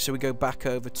 Okay, so we go back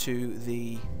over to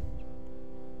the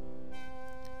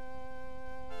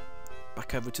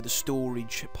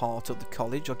storage part of the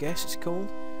college, I guess it's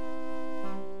called.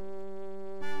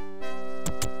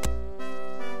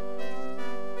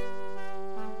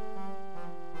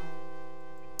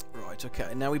 Right,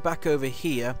 okay, now we're back over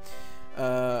here.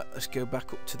 Let's go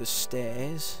back up to the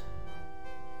stairs.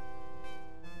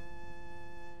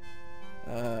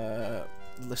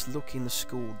 Let's look in the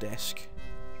school desk.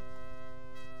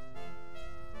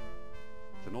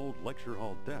 It's an old lecture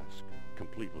hall desk,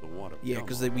 complete with a wad of Yeah, gum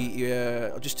because on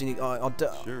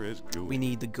it. Sure is gooey. we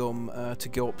need the gum to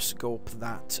go up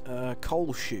that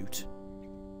coal chute.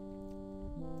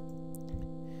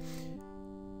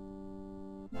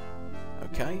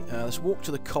 Okay, let's walk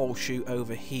to the coal chute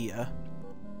over here.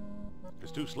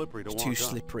 It's too slippery to walk It's too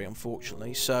up. slippery,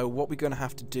 unfortunately. So what we're going to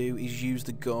have to do is use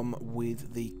the gum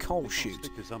with the coal I'll chute.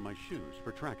 stick this on my shoes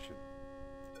for traction.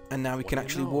 And now we What can do you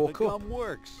actually know, walk the up. gum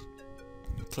works.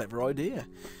 Clever idea.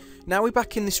 Now we're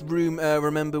back in this room,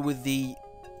 remember, with the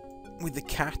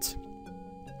cat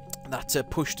that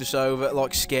pushed us over,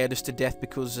 like scared us to death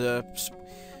because...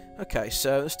 Okay,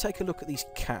 so let's take a look at these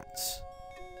cats.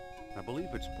 I believe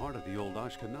it's part of the old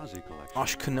Ashkenazi collection.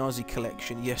 Ashkenazi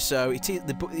collection, yes, so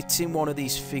it's in one of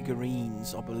these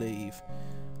figurines, I believe.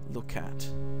 Look at.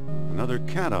 Another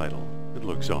cat idol. It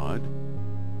looks odd.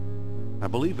 I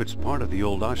believe it's part of the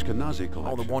old Ashkenazi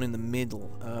collection. Oh, the one in the middle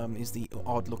is the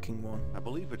odd-looking one. I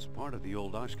believe it's part of the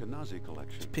old Ashkenazi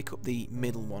collection. Let's pick up the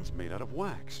middle one. It's made out of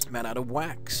wax. Made out of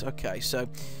wax. Okay, so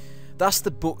that's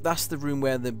the book. That's the room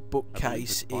where the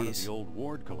bookcase I believe it's part is. of the old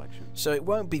Ward collection. So it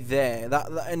won't be there.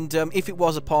 And if it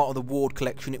was a part of the Ward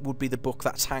collection, it would be the book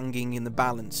that's hanging in the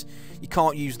balance. You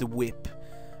can't use the whip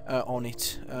on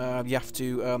it. You have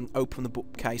to open the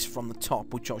bookcase from the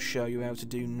top, which I'll show you how to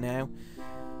do now.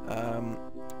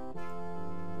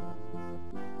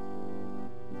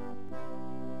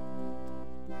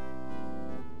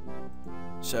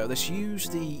 So let's use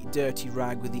the dirty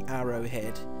rag with the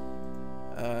arrowhead,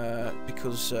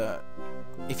 because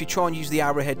if you try and use the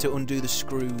arrowhead to undo the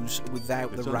screws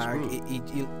without the rag,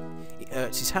 it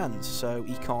hurts his hands, so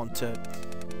he can't.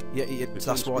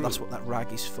 That's what that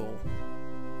rag is for.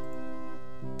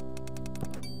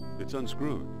 It's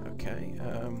unscrewed. Okay.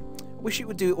 Wish it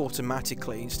would do it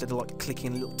automatically instead of like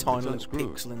clicking a little tiny little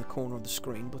unscrewed. pixel in the corner of the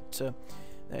screen, but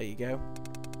there you go.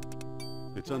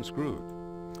 It's unscrewed.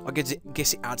 I guess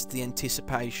it adds to the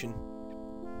anticipation.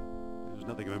 There's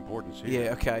nothing of importance here.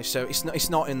 Yeah, okay, so it's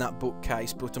not in that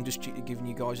bookcase, but I'm just giving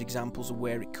you guys examples of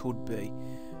where it could be,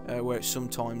 where it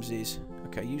sometimes is.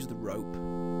 Okay, use the rope.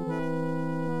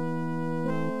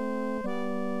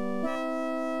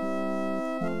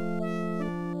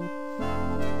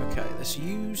 Okay, let's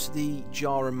use the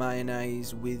jar of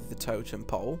mayonnaise with the totem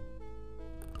pole.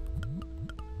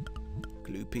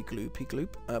 Gloopy, gloopy,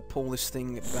 gloop. Pull this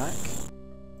thing back.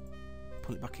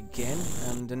 Pull it back again,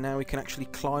 and now we can actually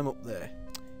climb up there.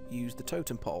 Use the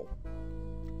totem pole.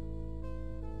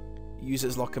 Use it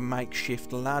as like a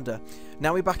makeshift ladder.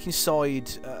 Now we're back inside.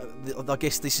 I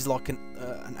guess this is like an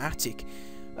attic,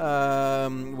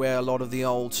 where a lot of the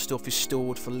old stuff is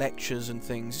stored for lectures and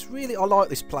things. It's really, I like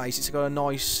this place. It's got a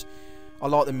nice. I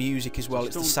like the music as well.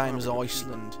 It's the same as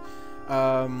Iceland.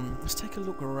 Let's take a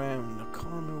look around. I can't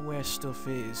remember where stuff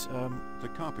is. It's a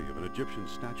copy of an Egyptian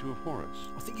statue of Horus.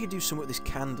 I think you do something with this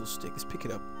candlestick. Let's pick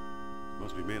it up.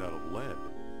 Must be made out of lead.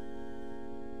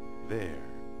 There.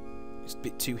 It's a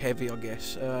bit too heavy, I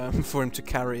guess, for him to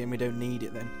carry, and we don't need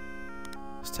it then.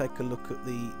 Let's take a look at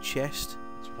the chest.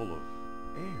 It's full of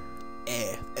air.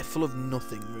 Air, full of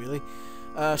nothing really.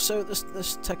 So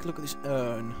let's take a look at this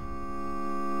urn.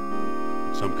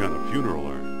 It's some kind of funeral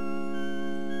urn.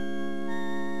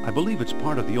 I believe it's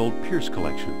part of the old Pierce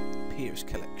collection. Pierce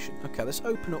collection. Okay, let's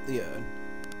open up the urn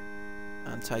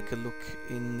and take a look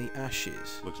in the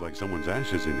ashes. Looks like someone's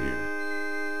ashes in here.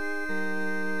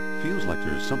 Feels like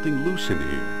there's something loose in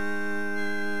here.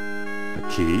 A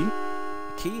key?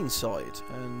 A key inside,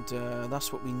 and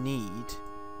that's what we need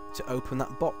to open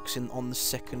that box on the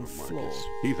second floor.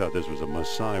 He thought this was a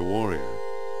Maasai warrior.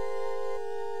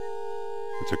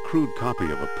 It's a crude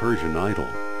copy of a Persian idol.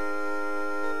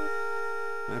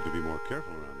 I have to be more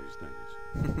careful around these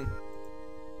things.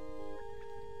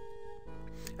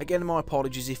 Again, my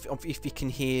apologies if you can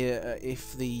hear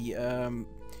if the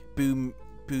boom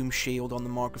shield on the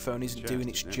microphone isn't doing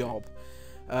its job,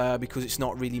 because it's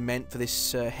not really meant for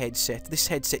this headset. This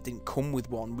headset didn't come with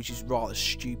one, which is rather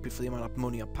stupid for the amount of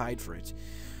money I paid for it.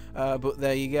 But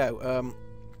there you go.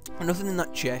 Nothing in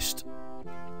that chest.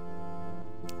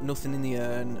 Nothing in the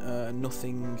urn.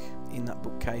 Nothing in that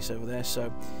bookcase over there.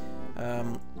 So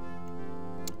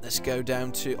let's go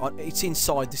down to. It's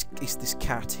inside this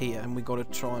cat here, and we got to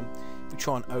try and. If we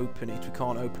try and open it, we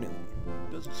can't open it.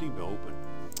 Doesn't seem to open.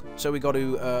 So we got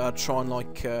to try and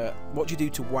like, what do you do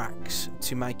to wax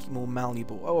to make it more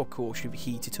malleable? Oh, of course, you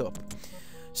heat it up.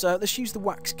 So let's use the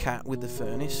wax cat with the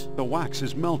furnace. The wax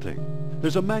is melting.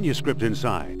 There's a manuscript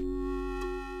inside.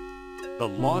 The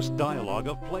Lost Dialogue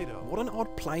of Plato. What an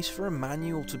odd place for a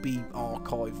manual to be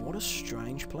archived. What a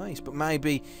strange place. But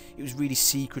maybe it was really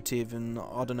secretive, and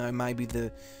I don't know, maybe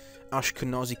the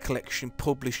Ashkenazi collection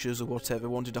publishers or whatever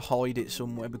wanted to hide it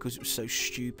somewhere because it was so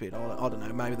stupid. I don't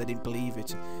know, maybe they didn't believe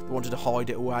it. They wanted to hide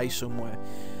it away somewhere.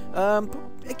 But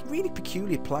a really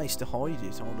peculiar place to hide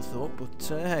it, I would have thought. But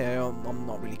hey, I'm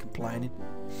not really complaining.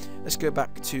 Let's go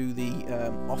back to the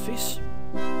office.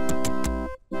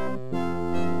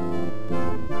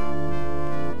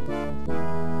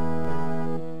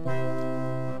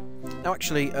 Now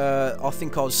actually, I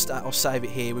think I'll save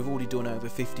it here. We've already done over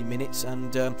 50 minutes,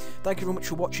 and thank you very much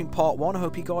for watching part 1. I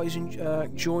hope you guys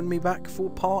join me back for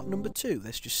part number 2.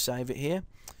 Let's just save it here.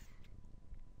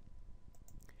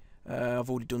 I've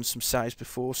already done some saves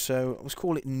before, so let's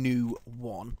call it new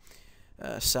 1.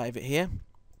 Save it here.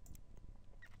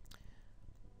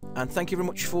 And thank you very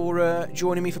much for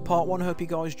joining me for part 1. I hope you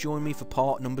guys join me for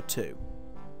part number 2.